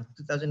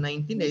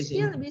 2019. We're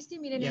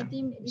still millionaire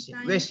team at this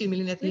time. We're still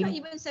millionaire team. We're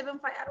not even 7.5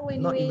 anyway.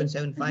 Not even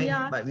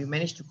 7.5, but we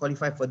managed to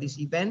qualify for this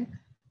event.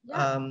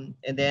 And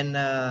then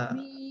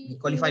we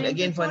qualified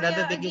again for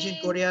another vacation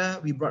in Korea.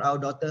 We brought our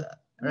daughter,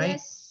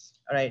 right?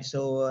 All right,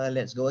 so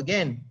let's go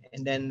again.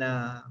 And then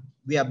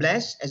we are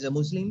blessed as a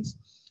Muslims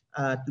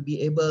to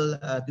be able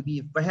to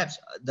be perhaps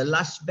the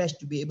last batch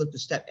to be able to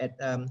step at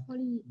the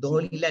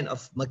Holy Land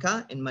of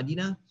Mecca and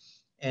Medina.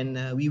 And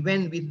we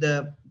went with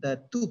the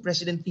two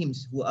president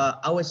teams who are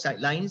our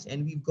sidelines,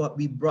 and we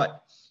brought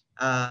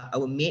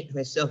our mate who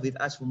has served with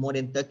us for more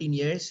than 13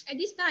 years.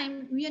 At this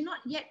time, we are not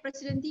yet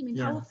president team,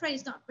 and our friend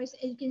is not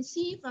president. You can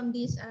see from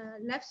this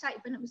left side,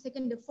 if I'm not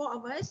mistaken, the four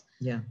of us.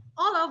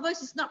 All of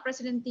us is not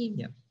president team.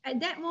 At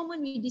that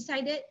moment, we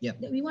decided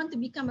that we want to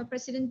become a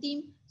president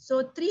team.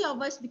 So 3 of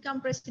us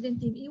become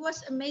president team. It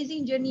was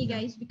amazing journey,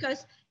 guys,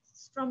 because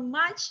from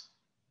March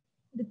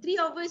the three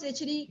of us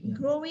actually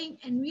growing,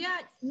 and we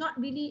are not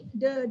really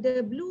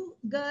the blue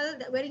girl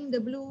that wearing the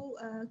blue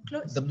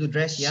clothes. The blue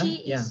dress,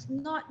 She is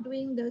not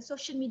doing the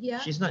social media.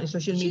 She's not in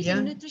social She's media.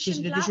 in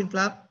nutrition Nutrition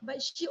club.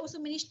 But she also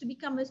managed to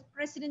become a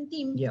president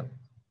team. Yeah.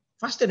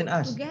 Faster than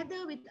us.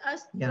 Together with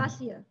us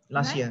last year.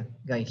 Last year,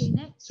 guys. Okay,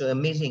 next. So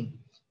amazing.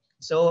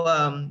 So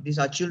these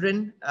are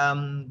children.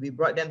 We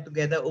brought them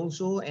together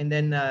also, and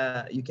then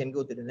you can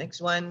go to the next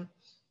one.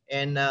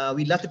 And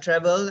we love to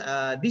travel.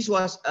 This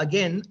was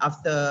again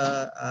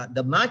after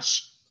the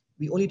March.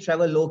 We only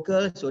travel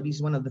local, so this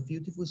is one of the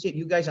beautiful states.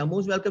 You guys are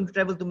most welcome to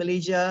travel to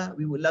Malaysia.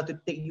 We would love to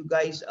take you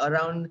guys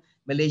around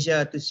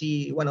Malaysia to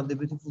see one of the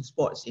beautiful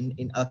spots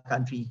in our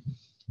country.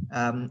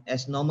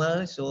 As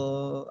normal,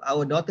 so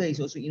our daughter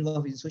is also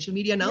involved in social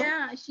media now.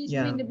 Yeah, she's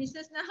doing the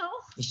business now.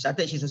 She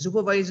started, she's a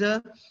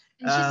supervisor.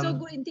 And she's so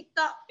good in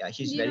TikTok. Yeah,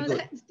 she's very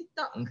good.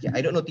 TikTok. Okay,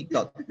 I don't know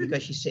TikTok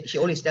because she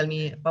always tell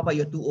me, Papa,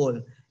 you're too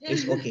old.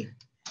 It's okay.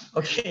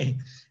 Okay.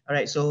 All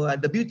right. So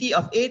the beauty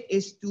of it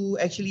is to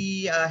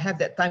actually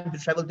have that time to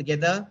travel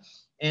together,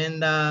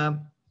 and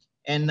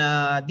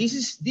this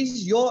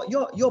is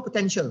your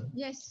potential.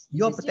 Yes.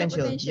 Your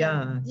potential.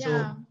 Yeah.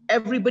 So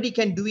everybody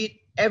can do it.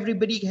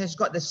 Everybody has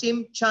got the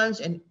same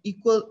chance and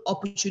equal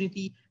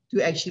opportunity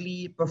to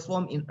actually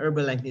perform in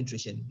Herbalife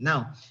Nutrition.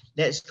 Now,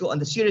 let's go on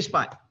the serious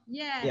part.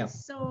 Yes. Yeah.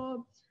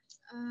 So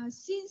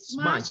since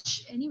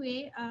March,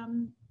 anyway,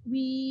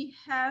 we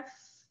have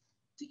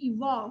to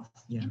evolve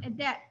and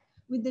adapt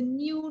with the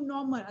new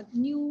normal,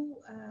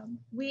 new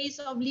ways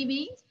of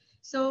living.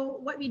 So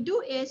what we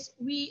do is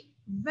we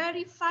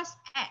very fast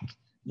act.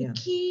 The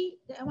key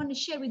that I want to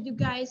share with you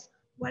guys,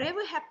 whatever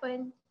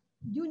happened,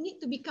 you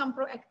need to become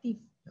proactive.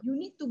 You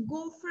need to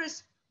go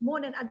first more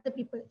than other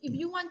people. If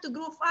you want to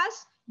grow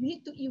fast, you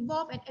need to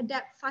evolve and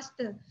adapt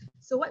faster.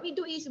 So what we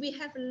do is we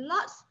have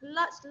lots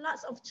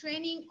of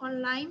training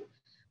online.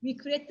 We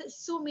created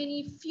so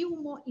many few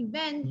more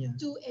events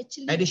to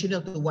actually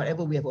additional to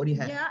whatever we have already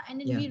had. Yeah, and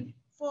then we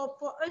for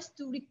us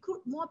to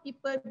recruit more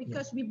people,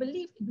 because we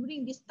believe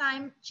during this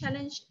time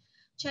challenge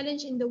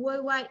in the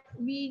worldwide,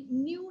 we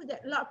knew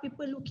that a lot of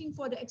people looking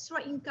for the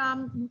extra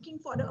income, looking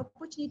for the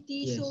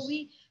opportunity. So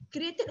we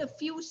created a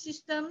few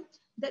systems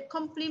that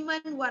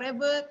complement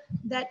whatever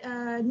that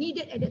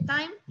needed at the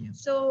time.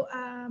 So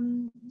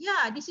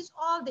this is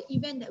all the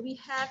event that we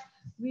have.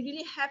 We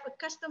really have a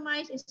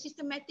customized and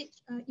systematic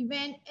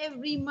event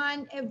every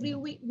month, every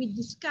week. We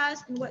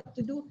discuss and what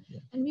to do,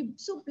 and we're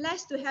so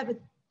blessed to have a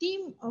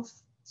team of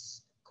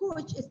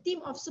coach, a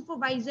team of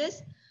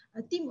supervisors,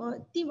 a team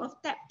of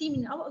tap team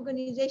in our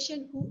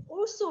organization who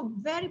also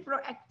very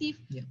proactive,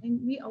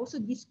 and we also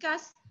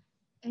discuss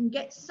and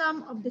get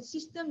some of the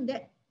system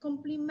that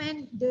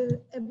complement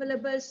the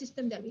available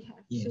system that we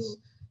have.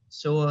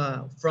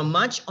 So from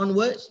March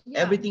onwards,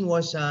 everything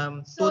was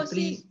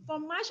totally.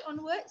 From March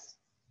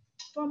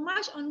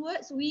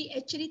onwards, we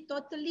actually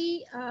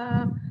totally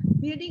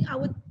building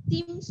our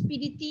team's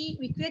PDT.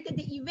 We created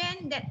the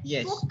event that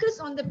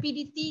focus on the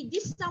PDT.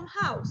 This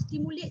somehow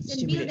stimulates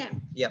and build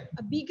them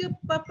a bigger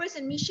purpose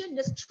and mission.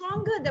 The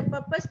stronger the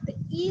purpose, the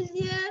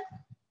easier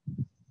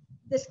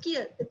the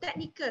skill, the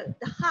technical,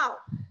 the how.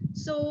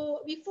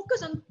 So we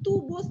focus on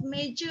both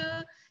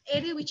major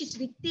area, which is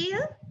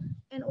retail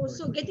and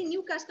also getting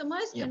new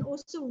customers, and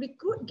also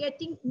recruit,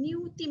 getting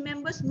new team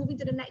members, moving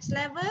to the next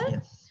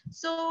level.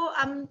 So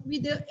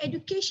with the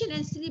education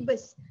and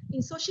syllabus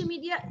in social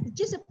media, it's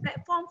just a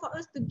platform for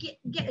us to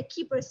get a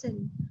key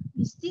person.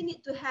 We still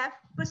need to have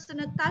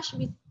personal touch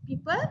with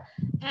people,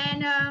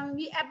 and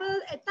we able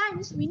at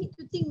times we need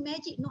to think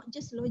magic, not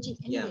just logic.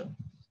 Anyway.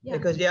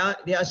 Because there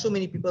are so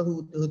many people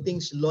who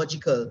thinks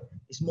logical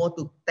is more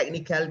to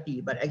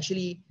technicality, but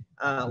actually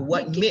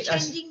what made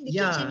us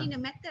changing the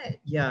method.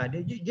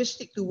 They just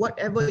stick to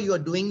whatever you are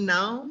doing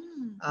now.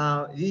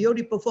 You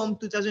already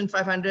performed 2,500.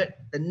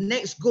 The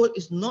next goal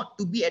is not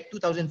to be at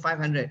 2,500.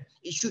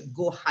 It should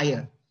go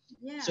higher.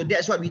 So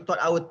that's what we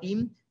taught our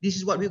team. This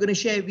is what we're going to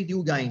share with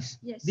you guys.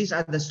 These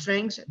are the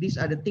strengths.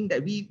 These are the things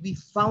that we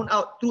found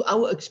out through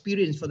our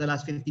experience for the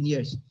last 15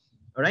 years.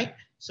 All right.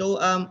 So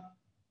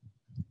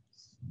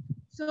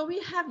so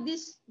we have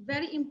this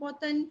very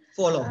important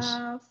 4 laws.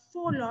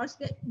 4 laws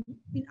that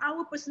in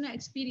our personal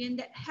experience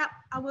that help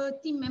our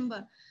team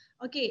member.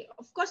 Okay,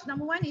 of course,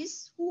 number 1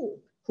 is who.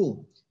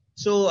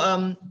 So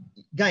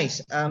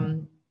guys,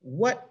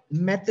 what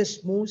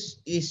matters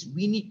most is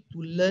we need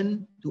to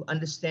learn to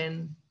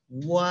understand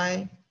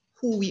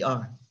who we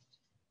are.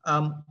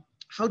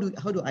 How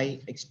do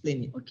I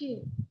explain it?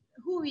 Okay,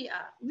 who we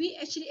are. We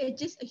actually are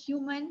just a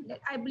human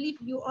that I believe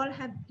you all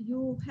have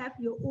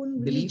your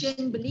own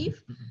religion belief.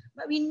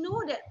 But we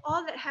know that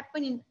all that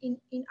happened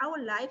in our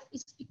life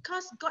is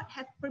because God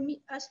has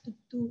permitted us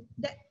to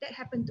that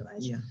happen to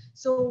us.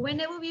 So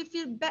whenever we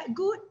feel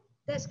good,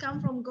 that's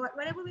come from God.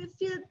 Whenever we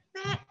feel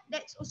bad,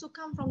 that's also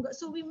come from God.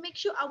 So we make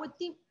sure our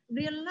team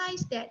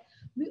realize that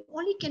we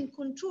only can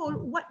control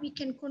what we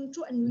can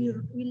control, and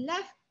we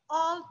left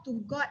all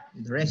to God.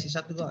 The rest is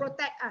up to God to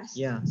protect us.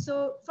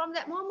 So from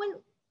that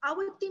moment,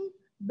 our team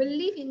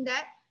believe in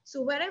that.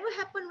 So whatever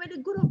happened, whether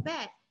good or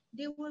bad,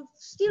 they will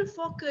still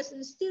focus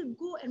and still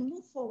go and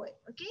move forward.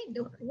 Okay,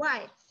 the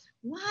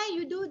why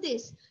you do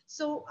this.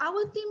 So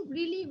our team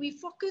really, we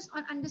focus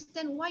on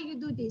understand why you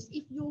do this.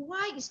 If your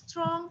why is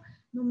strong,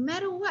 no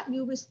matter what,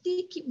 you will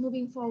still keep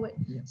moving forward.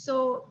 Yeah.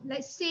 So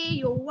let's say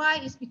your why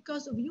is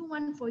because of you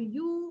want for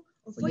you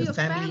or for your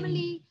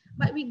family,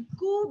 but we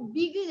go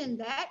bigger than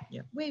that.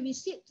 Yeah. Where we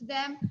say to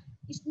them,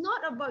 it's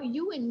not about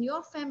you and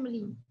your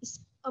family. It's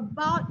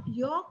about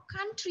your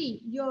country,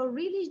 your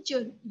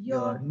religion,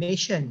 your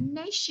nation,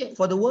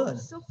 for the world.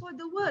 So for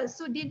the world,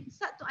 so they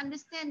start to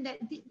understand that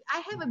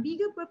I have a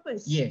bigger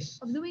purpose. Yes.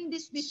 Of doing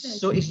this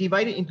business. So it's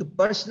divided into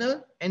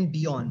personal and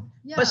beyond.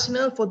 Yeah.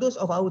 Personal, for those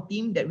of our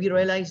team that we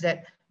realize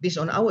that based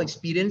on our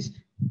experience,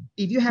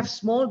 if you have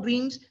small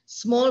dreams,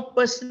 small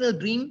personal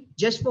dream,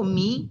 just for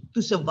me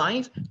to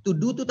survive, to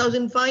do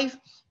 2005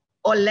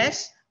 or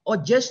less, or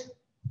just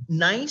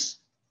nice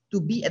to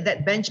be at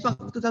that benchmark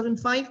of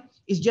 2005,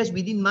 is just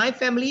within my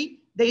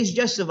family, there is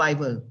just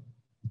survival.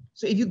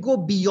 So if you go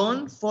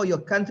beyond for your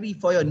country,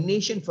 for your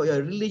nation, for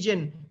your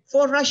religion,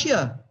 for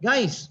Russia,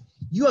 guys,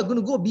 you are going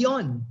to go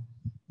beyond.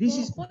 This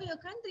is for your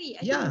country.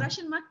 I think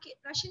Russian market,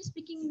 Russian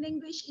speaking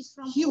language is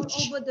from huge.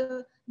 All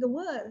over the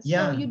world.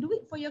 Yeah. So you do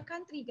it for your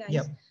country, guys.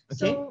 Yep. Okay.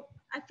 So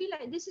I feel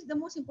like this is the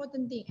most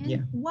important thing.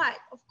 And what,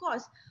 of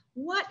course,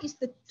 what is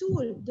the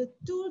tool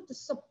to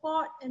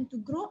support and to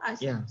grow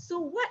us? Yeah. So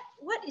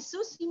what is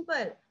so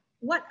simple?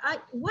 What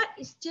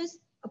is just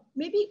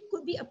maybe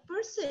could be a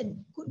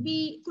person, could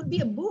be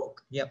a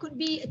book, could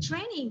be a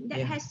training that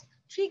has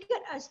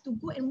triggered us to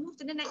go and move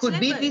to the next level.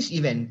 Could be this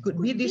event,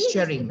 could be this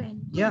sharing.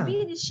 Could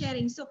be this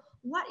sharing. So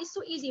what is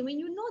so easy? When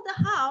you know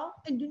the how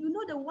and you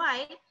know the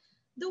why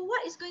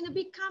is going to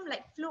become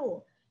like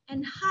flow.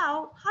 And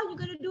how you're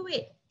going to do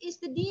it is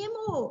the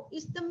DMO,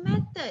 is the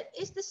method,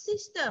 is the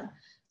system.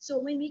 So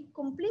when we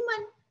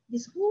complement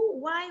this who,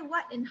 why,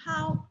 what, and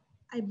how,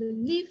 I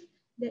believe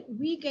that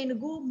we're going to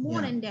go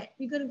more than that.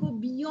 We're going to go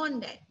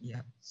beyond that.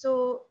 Yeah.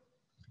 So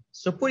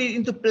put it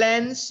into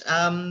plans.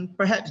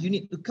 Perhaps you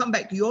need to come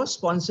back to your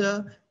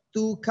sponsor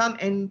to come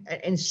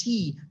and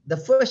see the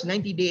first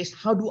 90 days.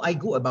 How do I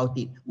go about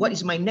it? What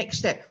is my next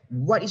step?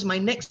 What is my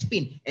next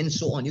spin? And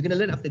so on. You're going to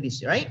learn after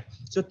this, right?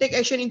 So take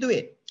action into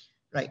it.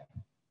 Right.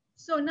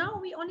 So now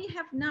we only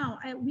have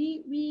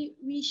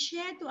we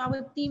share to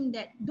our team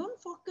that don't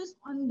focus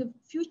on the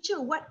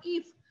future. What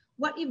if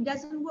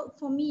doesn't work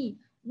for me?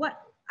 What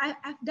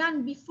I've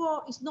done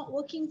before is not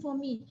working for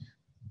me.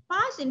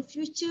 Past and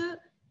future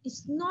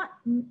is not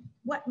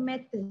what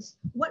matters.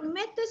 What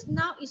matters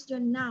now is your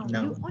now.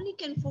 You only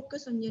can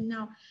focus on your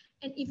now.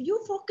 And if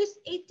you focus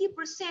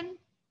 80%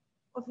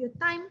 of your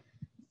time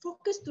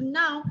focus to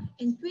now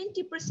and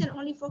 20%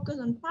 only focus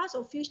on past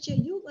or future,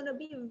 you're going to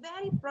be a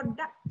very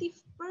productive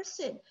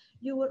person.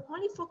 You will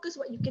only focus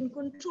what you can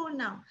control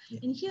now. Yeah.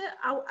 And here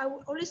I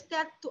will always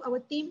tell to our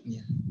team,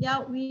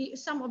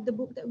 some of the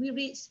book that we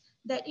read,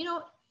 that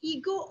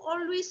ego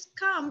always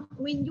come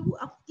when you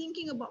are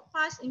thinking about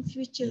past and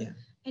future. Yeah.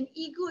 And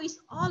ego is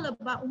all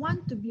about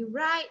want to be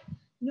right,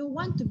 you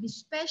want to be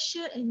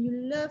special, and you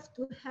love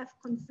to have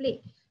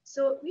conflict.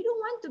 So we don't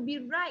want to be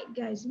right,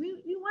 guys.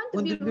 We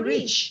want to be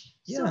rich.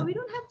 Yeah. So we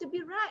don't have to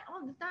be right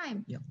all the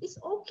time. Yeah. It's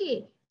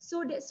okay.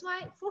 So that's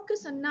why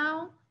focus on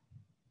now.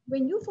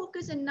 When you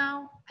focus on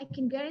now, I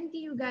can guarantee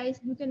you guys,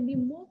 you can be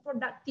more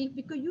productive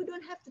because you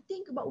don't have to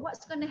think about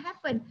what's going to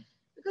happen.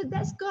 Because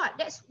that's God.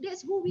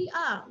 That's who we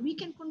are. We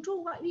can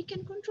control what we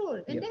can control.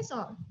 And that's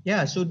all.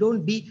 Yeah. So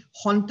don't be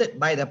haunted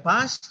by the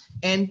past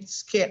and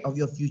scared of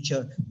your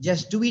future.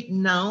 Just do it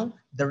now.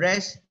 The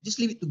rest, just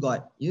leave it to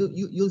God.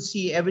 You'll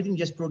see everything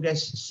just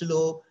progress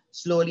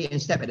slowly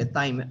and step at a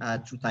time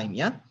through time.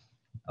 Yeah.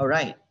 All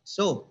right.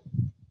 So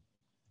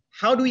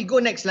how do we go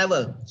next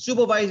level?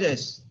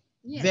 Supervisors.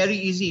 Yes. Very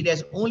easy.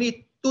 There's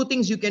only two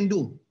things you can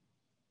do.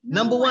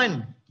 Number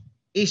one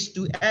is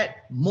to add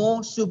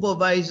more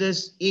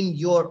supervisors in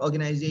your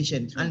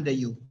organization under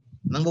you.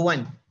 Number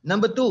one.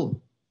 Number two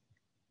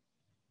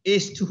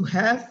is to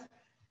have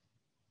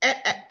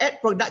add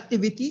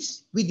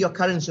productivities with your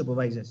current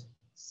supervisors.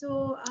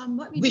 So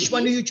which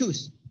one do you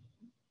choose?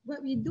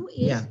 What we do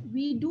is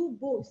we do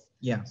both.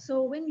 Yeah.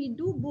 So when we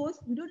do both,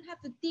 we don't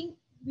have to think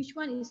which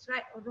one is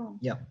right or wrong.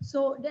 Yeah.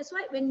 So that's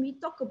why when we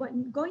talk about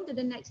going to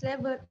the next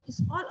level,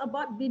 it's all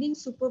about building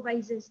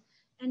supervisors.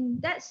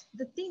 And that's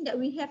the thing that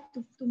we have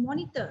to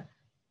monitor.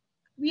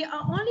 We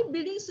are only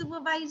building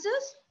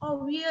supervisors,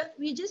 or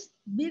we're just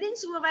building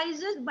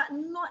supervisors, but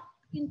not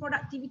in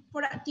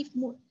productive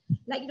mode.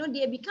 Like,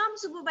 they become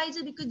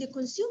supervisor because they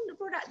consume the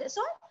product, that's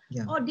all.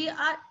 Yeah. Or they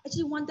are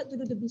actually wanted to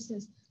do the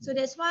business. So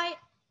that's why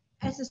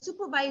as a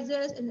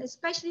supervisors, and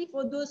especially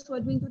for those who are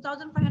doing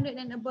 2,500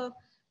 and above,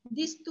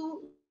 these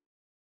two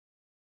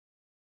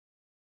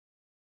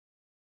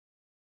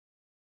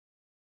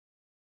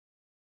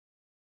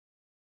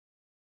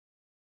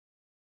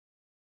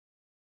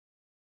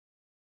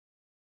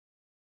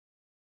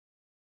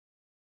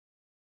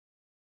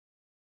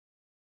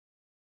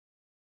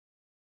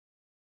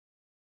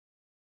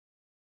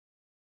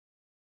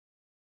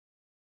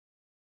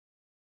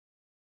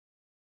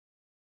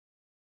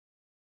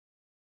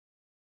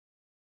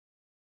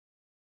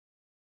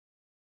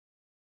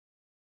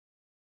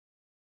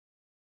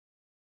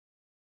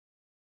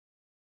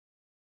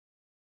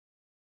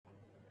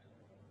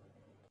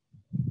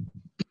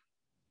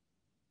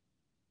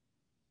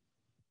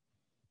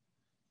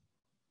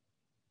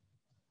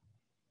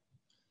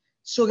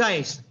So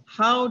guys,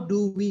 how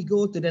do we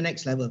go to the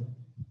next level?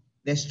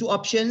 There's two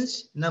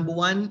options. Number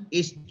one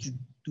is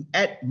to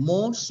add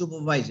more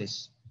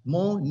supervisors,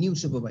 more new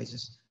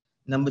supervisors.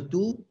 Number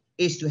two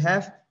is to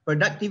have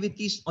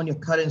productivities on your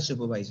current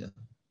supervisor.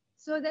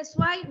 So that's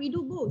why we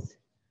do both.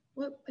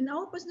 Well, in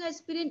our personal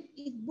experience,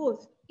 it's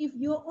both. If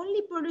you're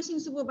only producing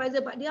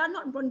supervisor, but they are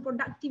not on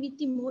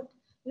productivity mode,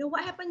 you know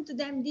what happened to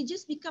them? They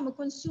just become a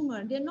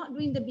consumer. They're not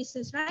doing the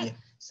business, right? Yeah.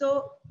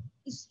 So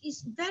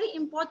it's very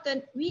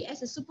important. We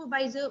as a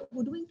supervisor,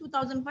 we're doing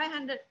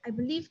 2,500. I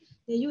believe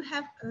that you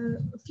have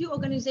a few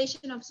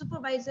organizations of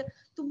supervisor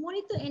to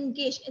monitor,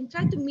 engage, and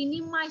try to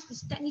minimize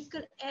this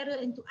technical error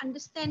and to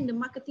understand the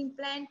marketing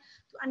plan,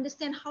 to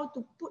understand how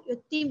to put your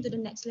team to the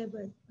next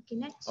level. Okay,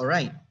 next. All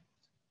right.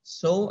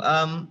 So,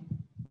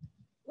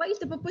 what is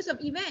the purpose of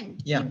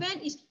event? Yeah.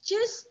 Event is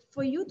just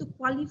for you to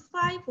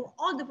qualify for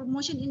all the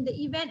promotion in the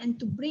event and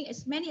to bring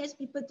as many as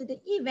people to the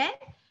event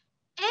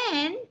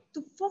and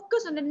to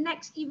focus on the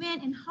next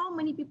event and how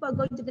many people are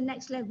going to the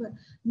next level.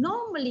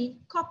 Normally,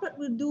 corporate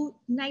will do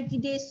 90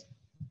 days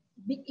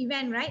big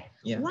event, right?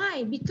 Yeah.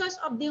 Why? Because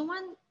of they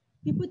want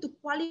people to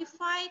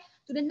qualify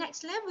to the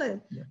next level.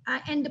 Yeah.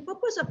 And the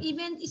purpose of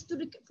event is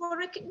for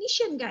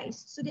recognition,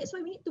 guys. So that's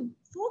why we need to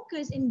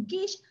focus,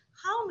 engage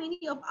how many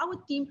of our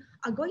team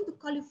are going to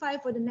qualify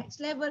for the next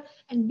level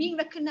and being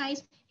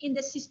recognized in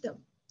the system.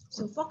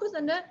 So focus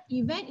on the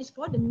event is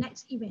for the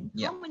next event.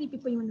 Yeah. How many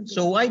people you want to bring?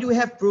 So why do we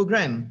have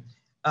program?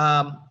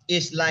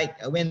 It's like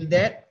when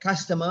that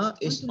customer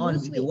is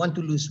they want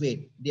to lose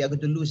weight. They are going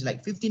to lose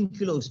like 15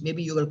 kilos.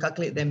 Maybe you will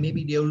calculate them.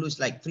 Maybe they'll lose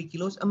like 3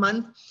 kilos a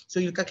month. So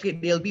you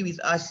calculate they'll be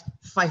with us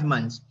 5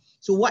 months.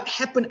 So what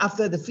happened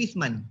after the 5th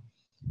month?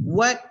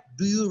 What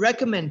do you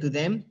recommend to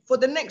them for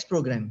the next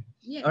program?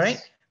 Yes. All right.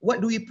 What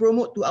do we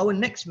promote to our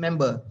next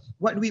member?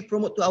 What do we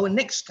promote to our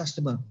next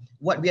customer?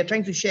 What we are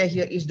trying to share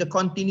here is the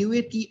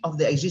continuity of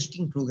the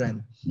existing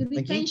program. The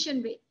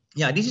retention rate.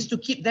 Yeah, this is to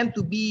keep them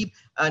to be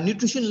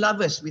nutrition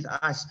lovers with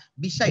us.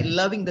 Beside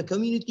loving the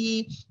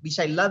community,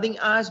 beside loving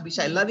us,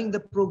 beside loving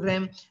the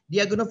program, they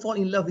are going to fall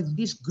in love with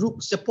this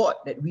group support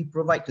that we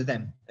provide to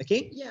them.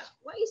 Okay? Yeah.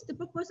 What is the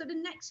purpose of the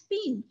next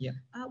pin? Yeah.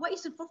 What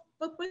is the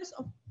purpose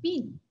of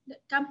pin? The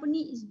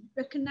company is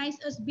recognize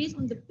us based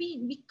on the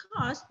pin,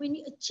 because when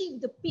we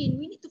achieve the pin,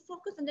 we need to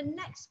focus on the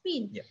next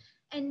pin. Yeah.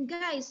 And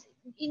guys,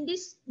 in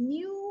this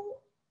new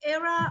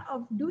era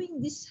of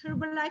doing this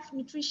Herbalife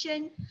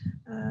nutrition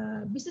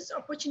business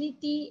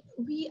opportunity,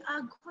 we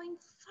are going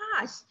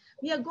fast.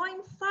 We are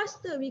going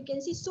faster. We can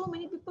see so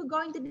many people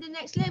going to the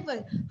next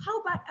level.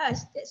 How about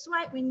us? That's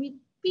why when we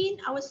pin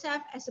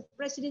ourselves as a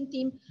president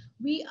team,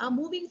 we are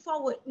moving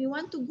forward. We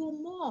want to go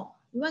more.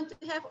 We want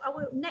to have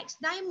our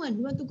next diamond.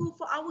 We want to go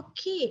for our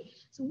K.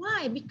 So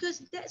why? Because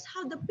that's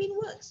how the pin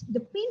works.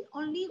 The pin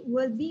only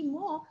will be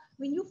more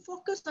when you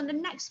focus on the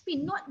next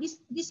pin, not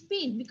this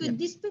pin, because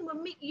this pin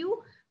will make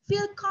you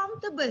feel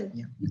comfortable.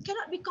 Yeah. You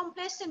cannot be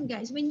complacent,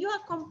 guys. When you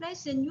are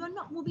complacent, you are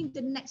not moving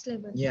to the next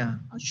level.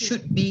 Yeah, okay.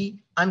 Should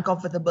be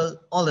uncomfortable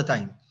all the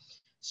time.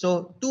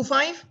 So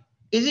 2.5,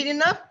 is it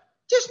enough?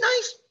 Just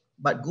nice,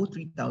 but go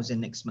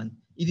 3,000 next month.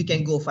 If you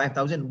can go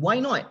 5,000,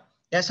 why not?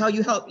 That's how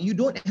you help. You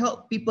don't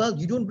help people,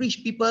 you don't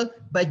reach people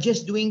by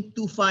just doing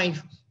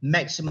 2.5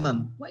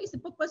 maximum. What is the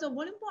purpose of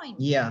volume point?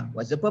 Yeah,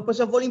 what's the purpose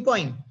of volume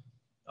point?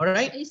 All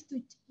right. Is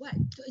to what?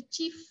 To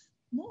achieve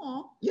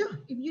more. Yeah.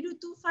 If you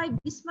do 2.5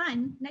 this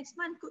month, next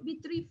month could be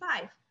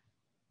 3.5,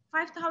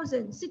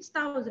 5,000,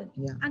 6,000.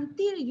 Yeah.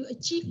 Until you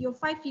achieve your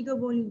 5-figure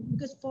volume.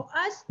 Because for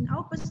us, in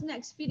our personal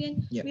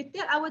experience, we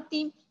tell our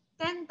team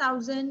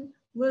 10,000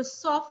 will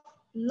solve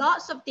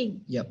lots of things.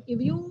 Yep.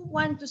 If you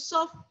want to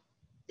solve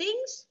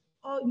things,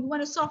 or you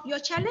want to solve your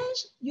challenge,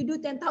 you do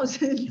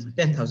 10,000.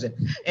 10,000.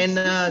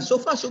 And so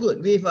far so good.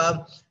 We've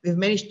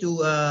managed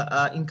to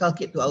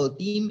inculcate to our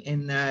team,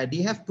 and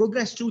they have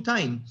progressed through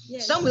time.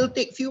 Yes. Some will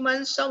take few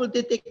months, some will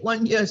take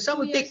 1 year, some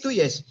will take 2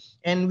 years.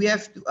 And we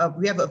have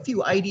a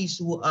few IDs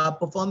who are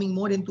performing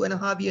more than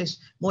 2.5 years,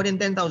 more than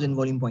 10,000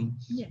 volume point.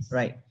 Yes.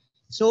 Right.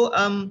 So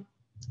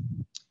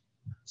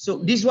so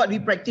this is what we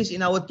practice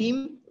in our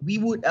team. We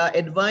would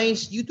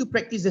advise you to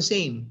practice the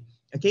same.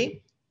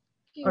 Okay.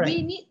 Okay, right.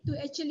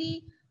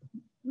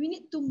 We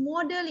need to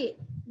model it.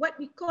 What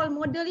we call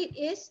model it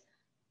is,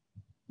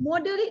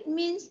 model it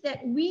means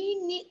that we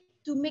need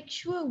to make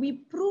sure we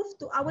prove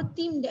to our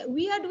team that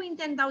we are doing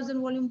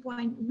 10,000 volume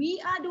point.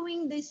 We are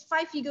doing this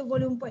 5-figure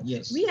volume point.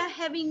 Yes. We are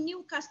having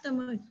new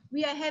customers.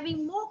 We are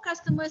having more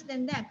customers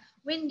than them.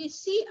 When they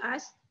see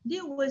us,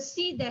 they will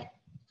see that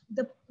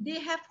they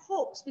have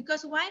hopes,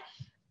 because why?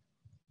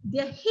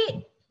 Their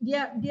head,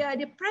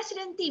 the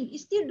president team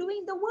is still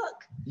doing the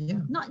work. Yeah.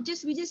 Not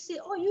just we just say,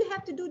 oh, you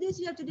have to do this,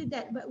 you have to do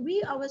that. But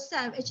we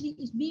ourselves actually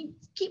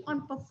keep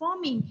on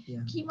performing,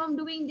 keep on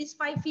doing this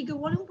 5-figure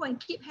volume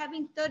point, keep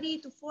having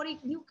 30 to 40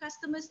 new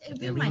customers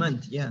every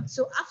month. Yeah.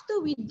 So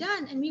after we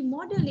done and we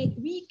model it,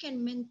 we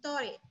can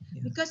mentor it.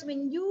 Yeah. Because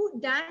when you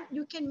done,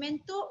 you can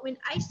mentor. When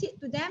I say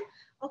to them,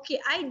 okay,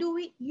 I do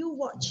it, you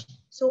watch.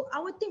 So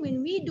our team, when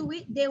we do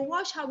it, they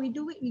watch how we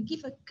do it. We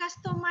give a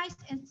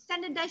customized and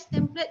standardized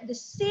template, the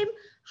same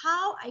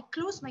how I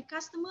close my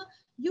customer,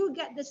 you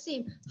get the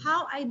same.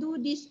 How I do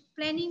this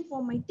planning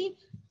for my team,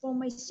 for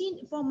my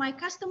scene, for my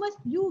customers,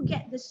 you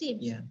get the same.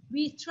 Yeah.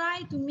 We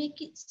try to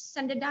make it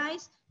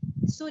standardized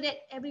so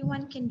that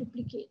everyone can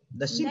duplicate.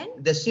 The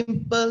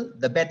simple,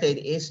 the better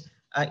it is.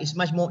 It's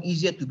much more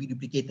easier to be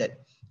duplicated.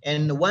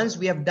 And once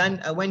we have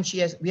done,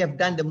 we have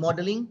done the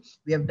modeling,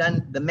 we have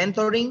done the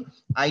mentoring.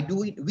 I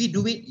do it, we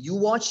do it, you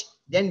watch.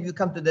 Then we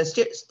come to the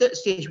third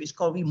stage, which is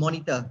called we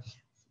monitor.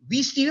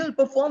 We still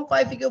perform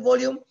 5-figure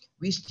volume.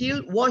 We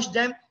still watch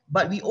them,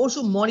 but we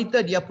also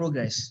monitor their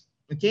progress.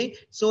 Okay.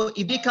 So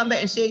if they come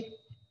back and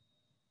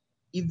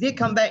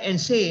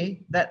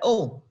say, that,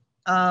 oh,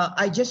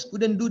 I just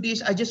couldn't do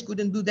this, I just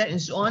couldn't do that,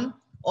 and so on.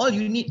 All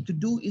you need to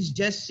do is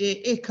just say,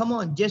 hey, come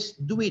on,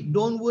 just do it.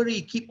 Don't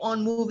worry. Keep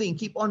on moving.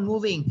 Keep on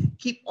moving.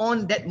 Keep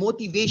on that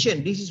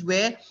motivation. This is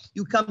where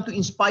you come to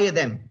inspire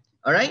them.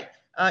 All right.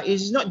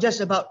 It's not just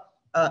about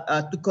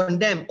to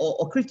condemn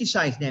or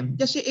criticize them.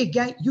 Just say, hey,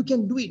 guy, you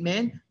can do it,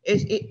 man.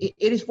 It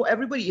is for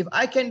everybody. If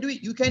I can do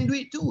it, you can do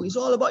it too. It's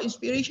all about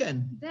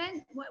inspiration.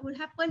 Then what will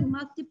happen?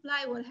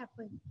 Multiply will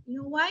happen.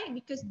 You know why?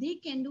 Because they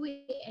can do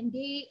it and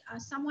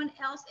someone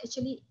else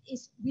actually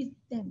is with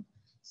them.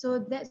 So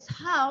that's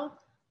how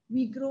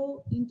we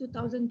grow in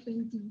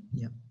 2020.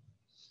 Yeah,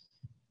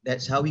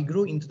 that's how we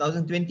grew in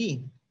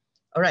 2020.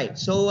 All right,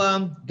 so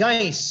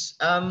guys,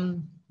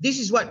 this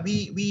is what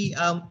we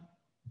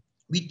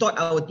taught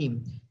our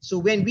team. So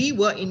when we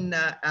were in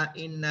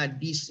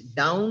these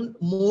down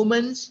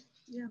moments,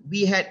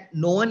 we had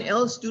no one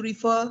else to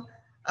refer.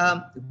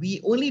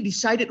 We only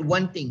decided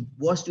one thing,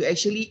 was to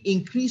actually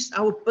increase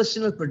our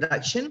personal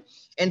production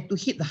and to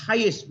hit the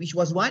highest, which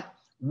was what?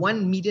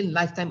 1 million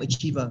lifetime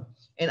achiever.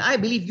 And I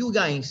believe you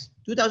guys,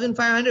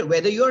 2,500,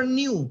 whether you're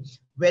new,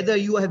 whether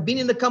you have been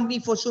in the company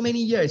for so many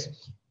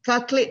years,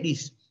 calculate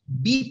this.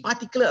 Be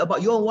particular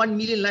about your 1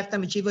 million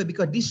lifetime achiever,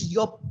 because this is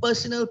your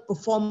personal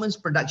performance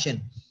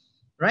production,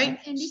 right?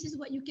 And this is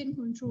what you can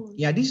control.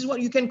 Yeah, this is what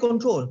you can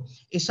control.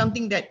 It's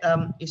something that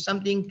it's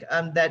something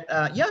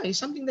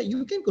that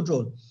you can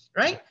control,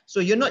 right? So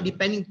you're not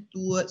depending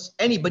towards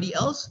anybody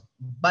else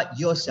but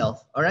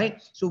yourself. All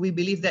right. So we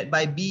believe that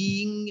by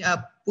being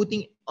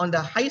putting on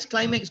the highest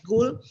climax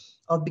goal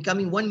of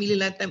becoming 1 million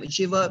lifetime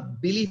achiever,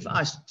 believe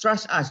us,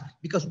 trust us,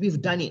 because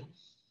we've done it.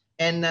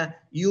 And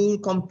you'll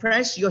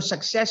compress your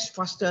success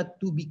faster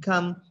to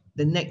become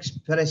the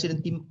next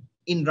president team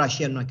in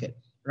Russian market,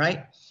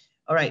 right?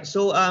 All right.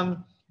 So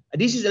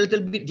this is a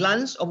little bit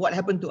glance of what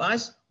happened to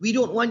us. We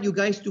don't want you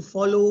guys to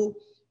follow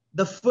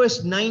the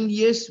first 9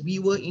 years we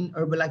were in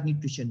Herbalife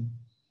Nutrition.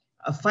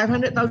 A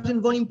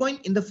 500,000 volume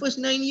point in the first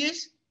 9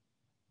 years,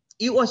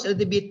 it was a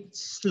little bit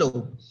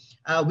slow.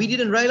 We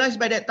didn't realize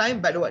by that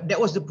time, but that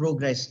was the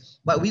progress.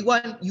 But we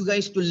want you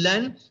guys to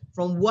learn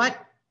from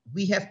what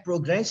we have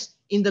progressed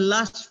in the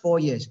last 4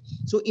 years.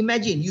 So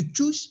imagine you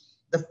choose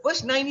the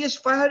first 9 years,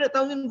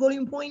 500,000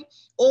 volume point,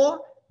 or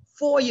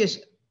 4 years,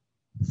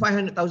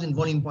 500,000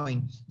 volume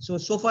point. So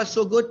far,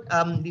 so good.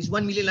 This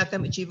 1 million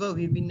lifetime achiever,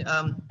 we've been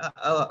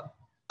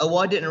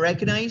awarded and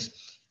recognized.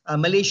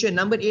 Malaysia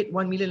number 8,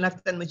 1 million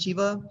lifetime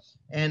achiever,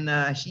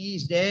 and she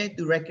is there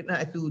to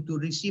recognize, to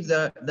receive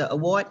the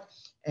award.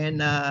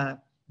 And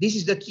this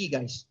is the key,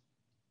 guys.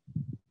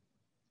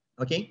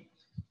 Okay,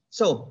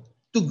 so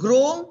to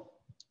grow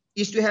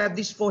is to have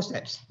these 4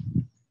 steps.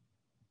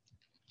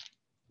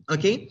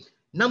 Okay,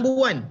 number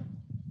 1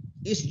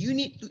 is you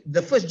need to,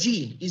 the first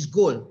G is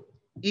goal,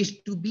 is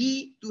to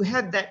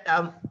have that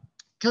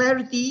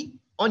clarity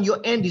on your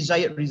end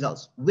desired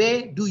results.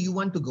 Where do you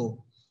want to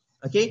go?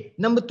 Okay,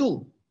 number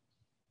 2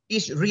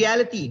 is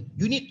reality.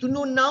 You need to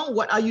know now,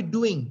 what are you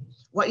doing?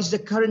 What is the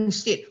current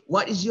state?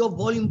 What is your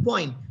volume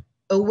point?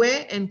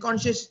 Aware and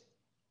conscious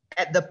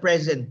at the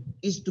present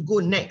is to go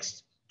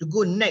next,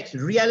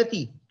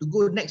 reality, to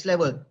go next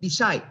level.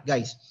 Decide,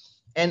 guys.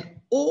 And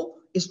O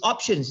is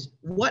options.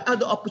 What are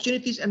the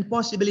opportunities and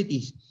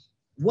possibilities?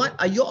 What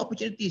are your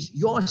opportunities,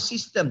 your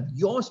system,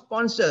 your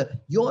sponsor,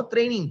 your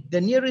training, the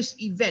nearest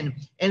event,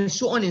 and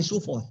so on and so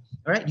forth.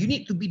 All right, you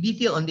need to be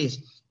detailed on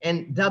this.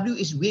 And W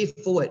is way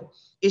forward,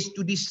 is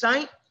to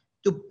decide,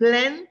 to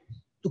plan,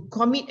 to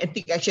commit and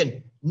take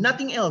action.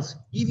 Nothing else.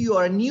 If you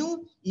are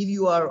new, if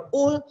you are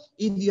old,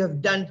 if you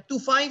have done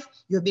 2-5,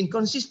 you have been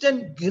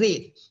consistent,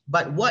 great.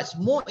 But what's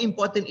more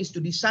important is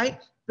to decide,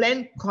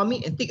 plan,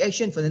 commit, and take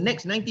action for the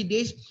next 90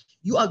 days.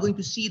 You are going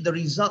to see the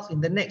results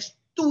in the next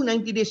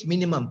 290 days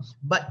minimum.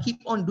 But keep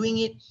on doing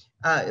it,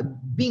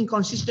 being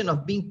consistent,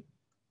 of being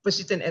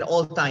persistent at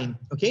all time.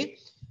 Okay.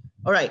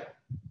 All right.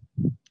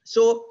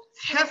 So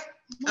have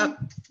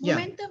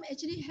momentum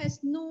actually has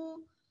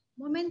no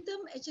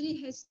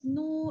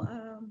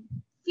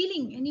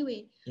feeling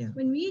anyway.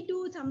 When we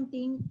do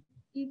something,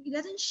 it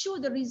doesn't show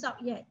the result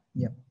yet.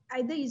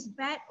 Either it's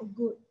bad or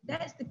good.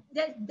 That's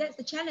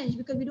the challenge,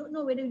 because we don't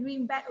know whether we're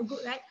doing bad or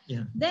good, right?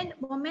 Then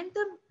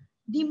momentum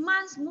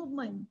demands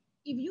movement.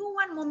 if you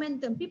want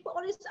momentum, people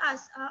always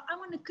ask, I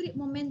want to create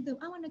momentum.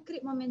 I want to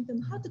create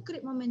momentum. How to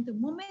create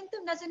momentum?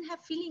 Momentum doesn't have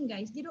feeling,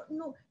 guys. They don't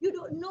know. You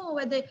don't know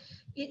whether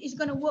it is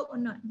going to work or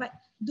not. But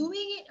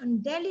doing it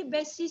on daily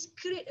basis,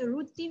 create a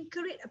routine,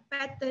 create a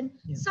pattern.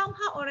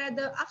 Somehow or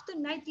other, after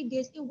 90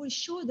 days, it will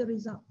show the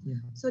result.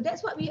 So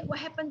that's what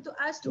happened to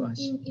us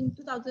in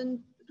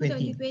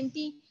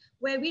 2020,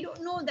 where we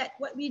don't know that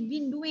what we've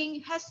been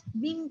doing has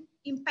been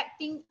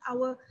impacting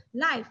our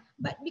life.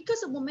 But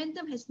because of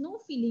momentum has no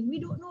feeling, we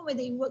don't know whether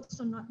it works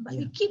or not. But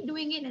we keep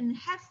doing it and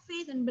have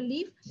faith and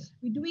belief.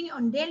 We're doing it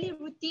on daily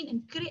routine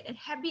and create a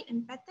habit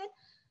and pattern.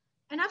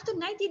 And after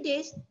 90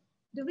 days,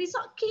 the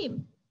result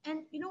came.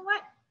 And you know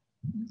what?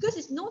 Because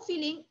it's no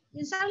feeling,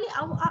 and suddenly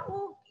our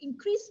RO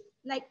increased.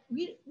 Like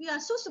we are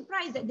so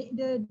surprised that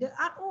the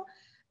RO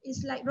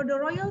is like, the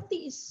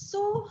royalty is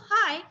so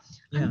high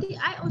until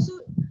I also,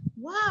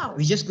 wow.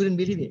 We just couldn't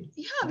believe it.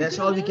 Yeah, that's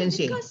all we can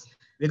say.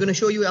 We're going to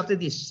show you after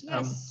this.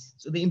 Yes.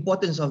 So the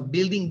importance of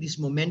building this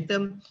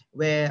momentum,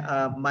 where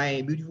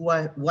my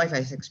beautiful wife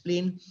has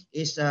explained,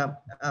 is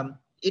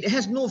it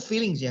has no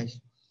feelings, guys.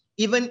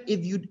 Even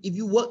if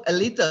you work a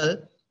little,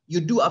 you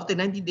do after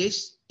 90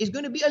 days, it's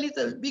going to be a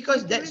little,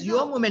 because that's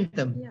your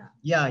momentum.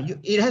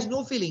 It has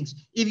no feelings.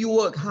 If you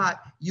work hard,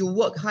 you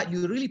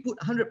really put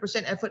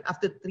 100% effort.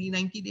 After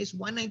 390 days,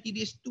 190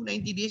 days,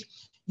 290 days,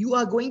 you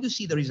are going to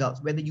see the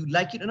results, whether you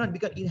like it or not,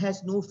 because it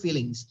has no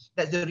feelings.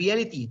 That's the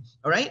reality.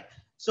 All right.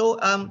 So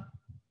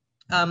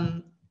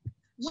 1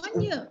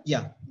 year.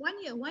 Yeah.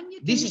 1 year. 1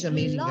 year. This is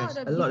amazing, guys.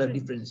 A lot of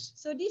difference.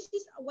 So this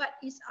is what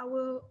is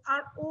our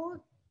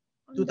RO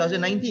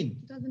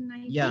 2019.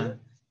 2019. Yeah.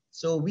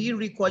 So we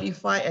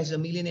requalify as a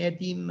millionaire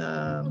team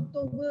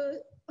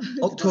October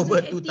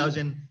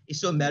 2000.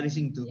 It's so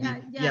embarrassing to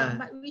yeah.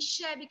 But we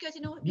share because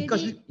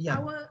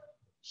our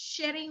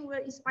sharing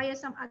will inspire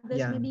some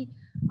others maybe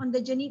on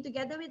the journey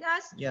together with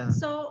us.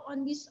 So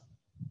on this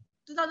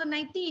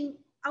 2019,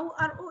 our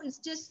RO is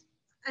just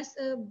as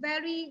a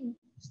very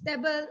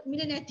stable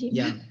millionaire team.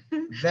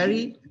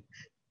 Very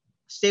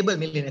stable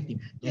millionaire team.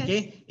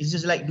 Okay, it's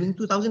just like doing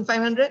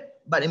 2,500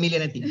 but a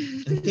millionaire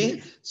team.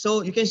 Okay,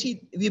 so you can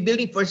see we're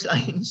building first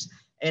lines,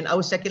 and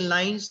our second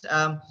lines,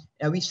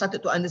 we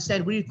started to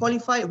understand. We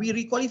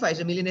requalify as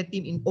a millionaire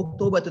team in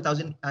October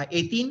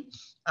 2018.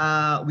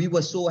 We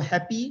were so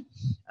happy,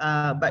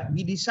 but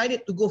we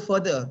decided to go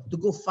further, to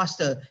go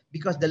faster,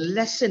 because the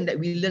lesson that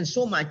we learned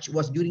so much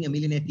was during a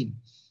millionaire team.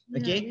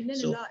 Okay,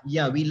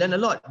 we learned a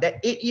lot.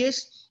 That 8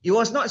 years, it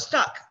was not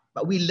stuck,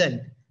 but we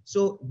learned.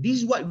 So this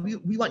is what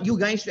we want you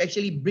guys to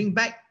actually bring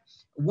back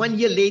 1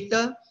 year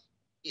later,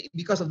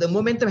 because of the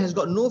momentum has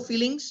got no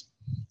feelings.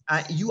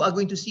 You are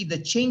going to see the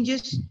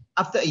changes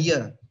after a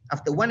year,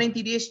 after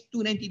 190 days,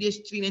 290 days,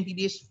 390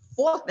 days,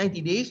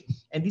 490 days,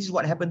 and this is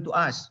what happened to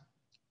us.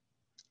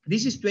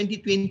 This is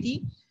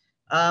 2020,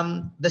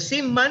 the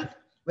same month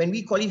when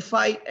we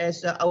qualified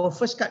as our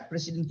first cut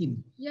president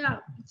team.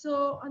 Yeah,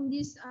 so on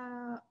this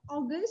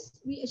August,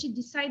 we actually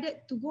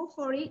decided to go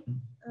for it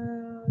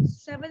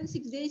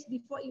 6 days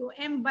before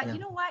EOM. But you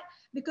know what?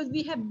 Because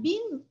we have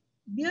been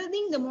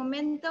building the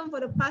momentum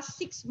for the past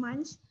 6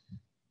 months,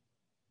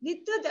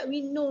 little that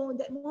we know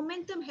that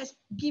momentum has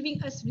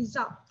given us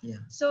result.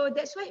 So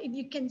that's why if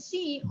you can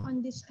see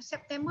on this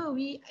September,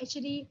 we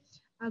actually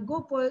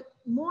go for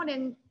more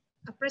than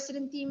a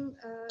president team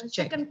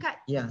second cut.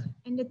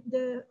 And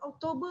the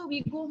October,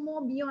 we go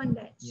more beyond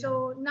that.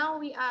 So now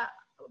we are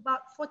about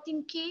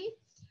 14K.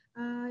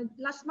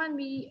 Last month,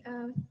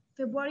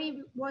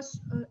 January was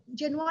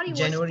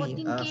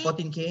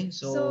 14K.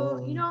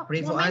 So you know,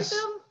 pray for us.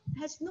 momentum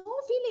has no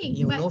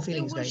feeling, but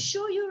it will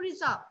show you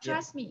result.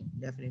 Trust me.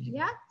 Definitely.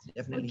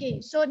 Definitely.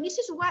 Okay, so this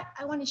is what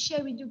I want to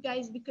share with you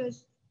guys,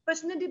 because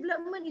personal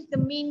development is the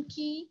main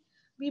key.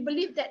 We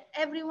believe that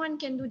everyone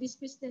can do this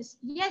business.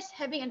 Yes,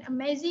 having an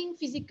amazing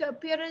physical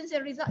appearance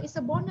and result is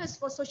a bonus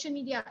for social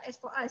media. As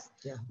for us,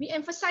 we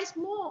emphasize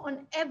more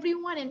on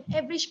everyone and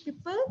average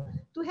people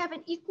to have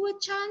an equal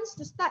chance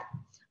to start.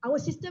 Our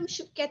system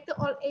should cater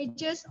all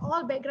ages,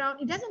 all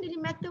background. It doesn't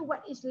really matter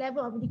what is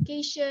level of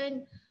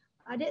education.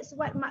 That's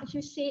what Mark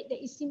Hughes said,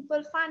 that is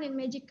simple, fun, and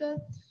magical.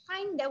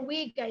 Find the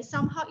way, guys.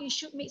 Somehow it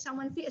should make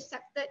someone feel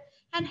accepted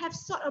and have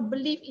sort of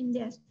belief in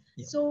this.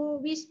 So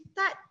we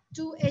start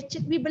to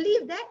actually, we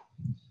believe that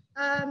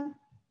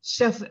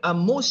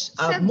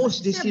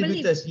most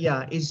distributors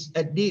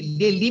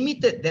they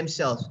limited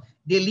themselves.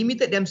 They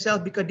limited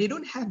themselves because they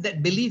don't have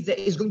that belief that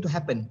it's going to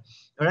happen.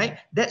 All right,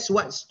 that's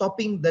what's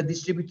stopping the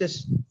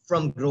distributors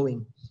from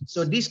growing.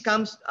 So this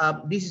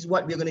is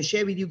what we're going to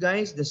share with you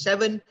guys, the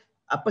 7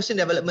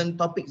 personal development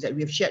topics that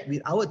we have shared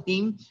with our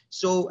team.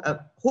 So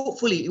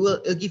hopefully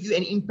it'll give you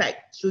an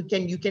impact. So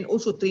you can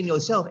also train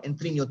yourself and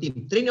train your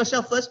team. Train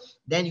yourself first,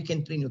 then you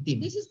can train your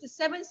team. This is the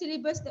 7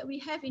 syllabus that we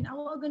have in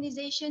our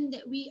organization,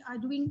 that we are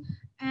doing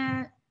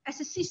as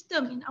a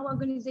system in our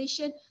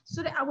organization,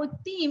 so that our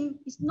team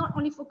is not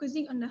only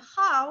focusing on the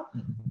how,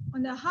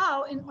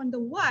 and on the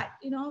what.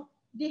 You know,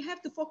 they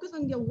have to focus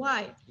on their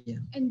why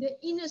and the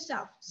inner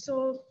self.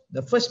 So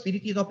the first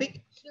PDT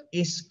topic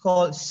is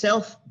called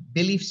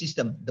self-belief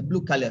system, the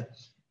blue color.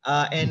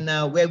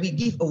 where we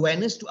give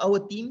awareness to our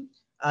team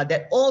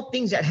that all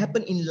things that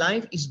happen in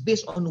life is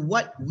based on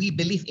what we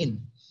believe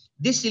in.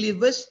 This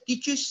syllabus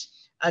teaches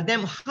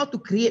them how to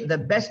create the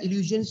best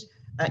illusions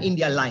in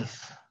their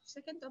life.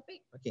 Second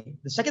topic. Okay.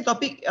 The second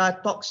topic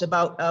talks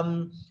about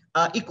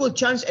equal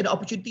chance and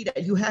opportunity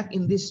that you have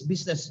in this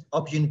business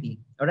opportunity.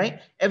 All right.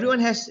 Everyone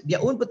has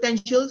their own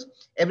potentials.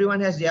 Everyone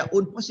has their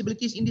own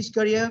possibilities in this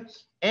career,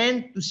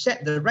 and to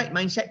set the right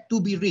mindset to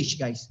be rich,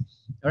 guys.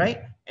 All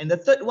right. And the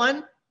third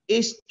one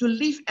is to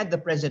live at the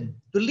present,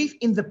 to live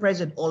in the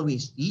present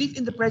always. Live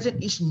in the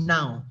present is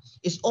now.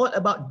 It's all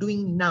about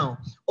doing now.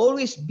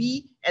 Always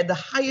be at the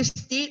highest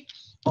state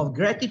of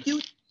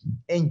gratitude,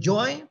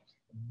 enjoy,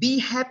 be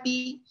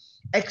happy,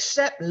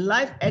 accept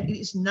life as it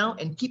is now,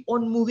 and keep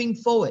on moving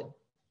forward.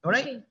 All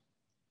right? Okay.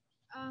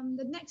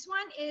 The next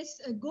one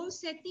is goal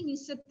setting in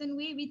certain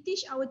way. We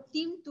teach our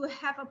team to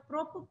have a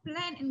proper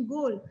plan and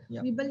goal.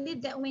 Yep. We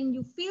believe that when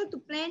you fail to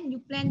plan, you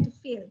plan to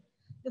fail.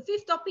 The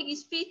fifth topic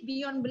is faith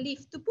beyond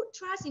belief. To put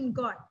trust in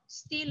God,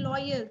 stay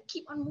loyal,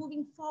 keep on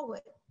moving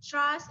forward,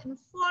 trust and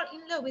fall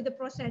in love with the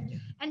process,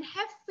 and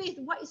have faith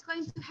what is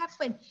going to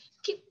happen.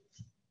 Keep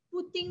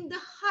putting the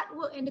hard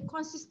work and the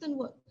consistent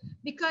work,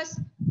 because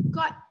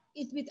God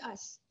is with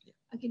us.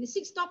 Okay, the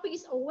sixth topic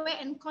is aware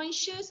and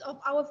conscious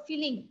of our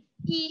feeling,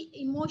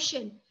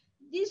 emotion.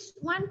 This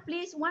one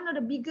plays one of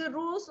the bigger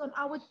roles on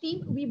our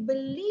team. We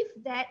believe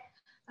that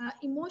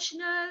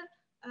emotional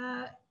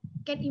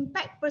can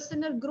impact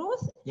personal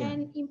growth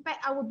and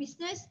impact our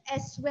business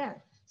as well.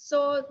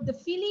 So the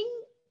feeling,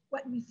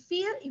 what we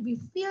feel, if we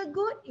feel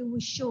good, it will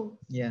show.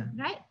 Yeah.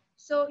 Right?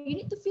 So you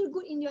need to feel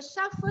good in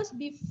yourself first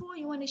before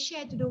you want to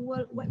share to the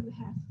world what you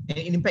have. And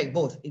it impacts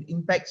both. It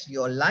impacts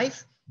your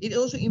life. It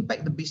also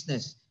impacts the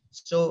business.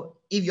 So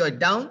if you're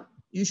down,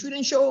 you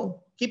shouldn't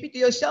show. Keep it to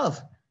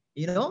yourself.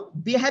 You know,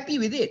 be happy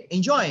with it.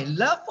 Enjoy.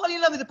 Fall in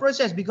love with the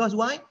process. Because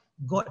why?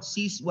 God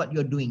sees what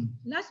you're doing.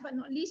 Last but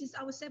not least is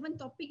our seventh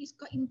topic is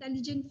called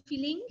intelligent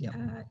feeling. Yep.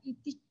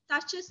 It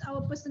touches our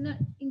personal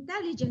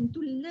intelligence to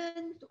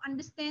learn, to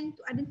understand,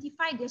 to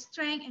identify their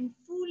strength and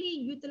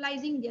fully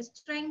utilizing their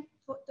strength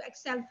to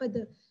excel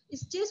further.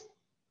 It's just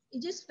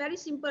very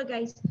simple,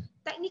 guys.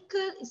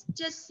 Technical is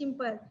just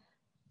simple.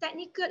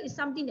 Technical is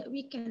something that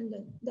we can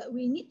learn. That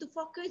we need to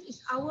focus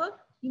is our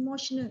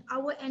emotional,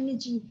 our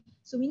energy.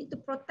 So we need to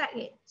protect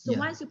it. So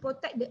once you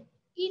protect the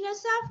inner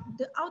self,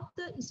 the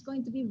outer is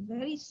going to be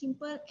very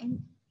simple and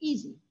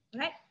easy,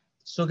 right?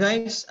 So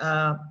guys,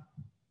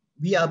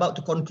 we are about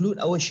to conclude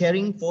our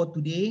sharing for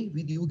today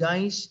with you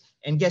guys.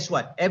 And guess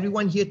what?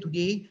 Everyone here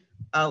today,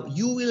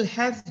 you will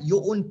have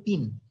your own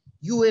pin.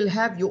 You will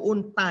have your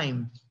own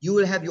time. You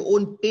will have your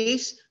own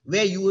pace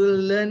where you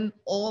will learn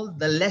all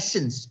the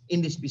lessons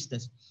in this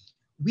business.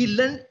 We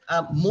learned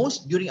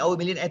most during our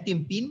Millionaire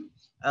Team pin.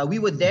 We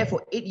were there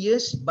for 8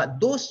 years, but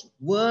those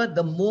were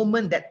the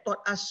moments that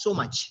taught us so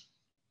much.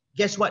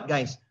 Guess what,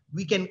 guys?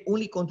 We can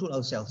only control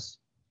ourselves,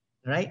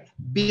 right?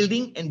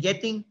 Building and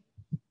getting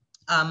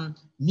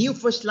new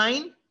first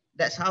line.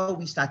 That's how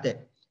we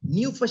started.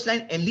 New first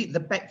line and lead the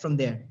pack from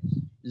there.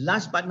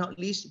 Last but not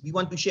least, we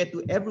want to share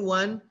to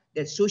everyone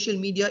that social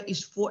media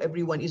is for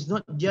everyone. It's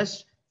not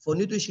just for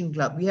Nutrition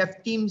Club. We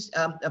have teams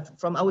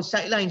from our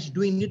sidelines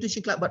doing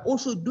Nutrition Club, but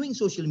also doing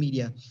social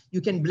media. You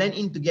can blend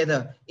in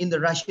together in the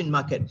Russian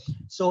market.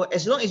 So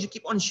as long as you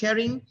keep on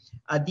sharing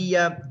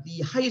the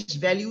highest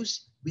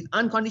values with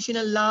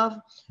unconditional love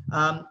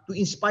to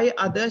inspire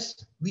others,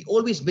 we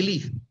always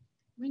believe.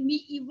 When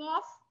we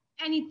evolve,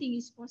 anything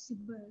is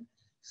possible.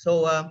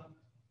 So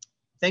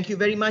thank you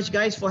very much,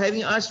 guys, for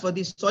having us for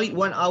this solid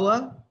 1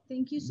 hour.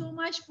 Thank you so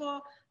much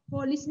for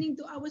listening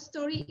to our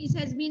story. It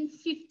has been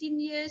 15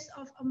 years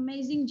of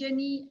amazing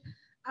journey.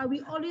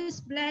 We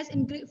always blessed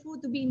and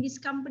grateful to be in this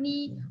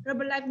company,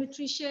 Herbalife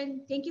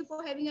Nutrition. Thank you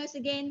for having us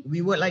again.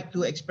 We would like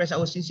to express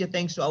our sincere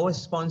thanks to our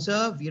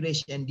sponsor,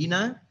 Viresh and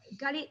Dina.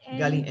 Galit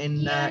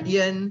and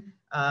Ian.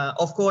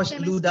 Of course,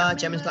 Luda,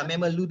 Chairman's Club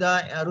member,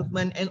 Luda,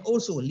 Ruthman, and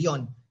also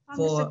Leon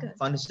for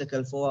Founder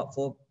Circle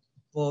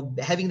for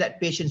having that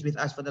patience with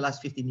us for the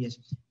last 15 years.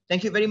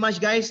 Thank you very much,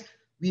 guys.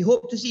 We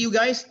hope to see you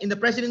guys in the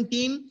president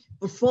team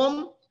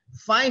perform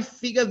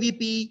 5-figure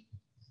VP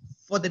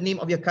for the name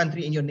of your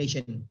country and your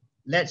nation.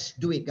 Let's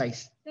do it,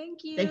 guys.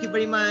 Thank you. Thank you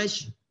very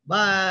much.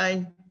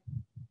 Bye.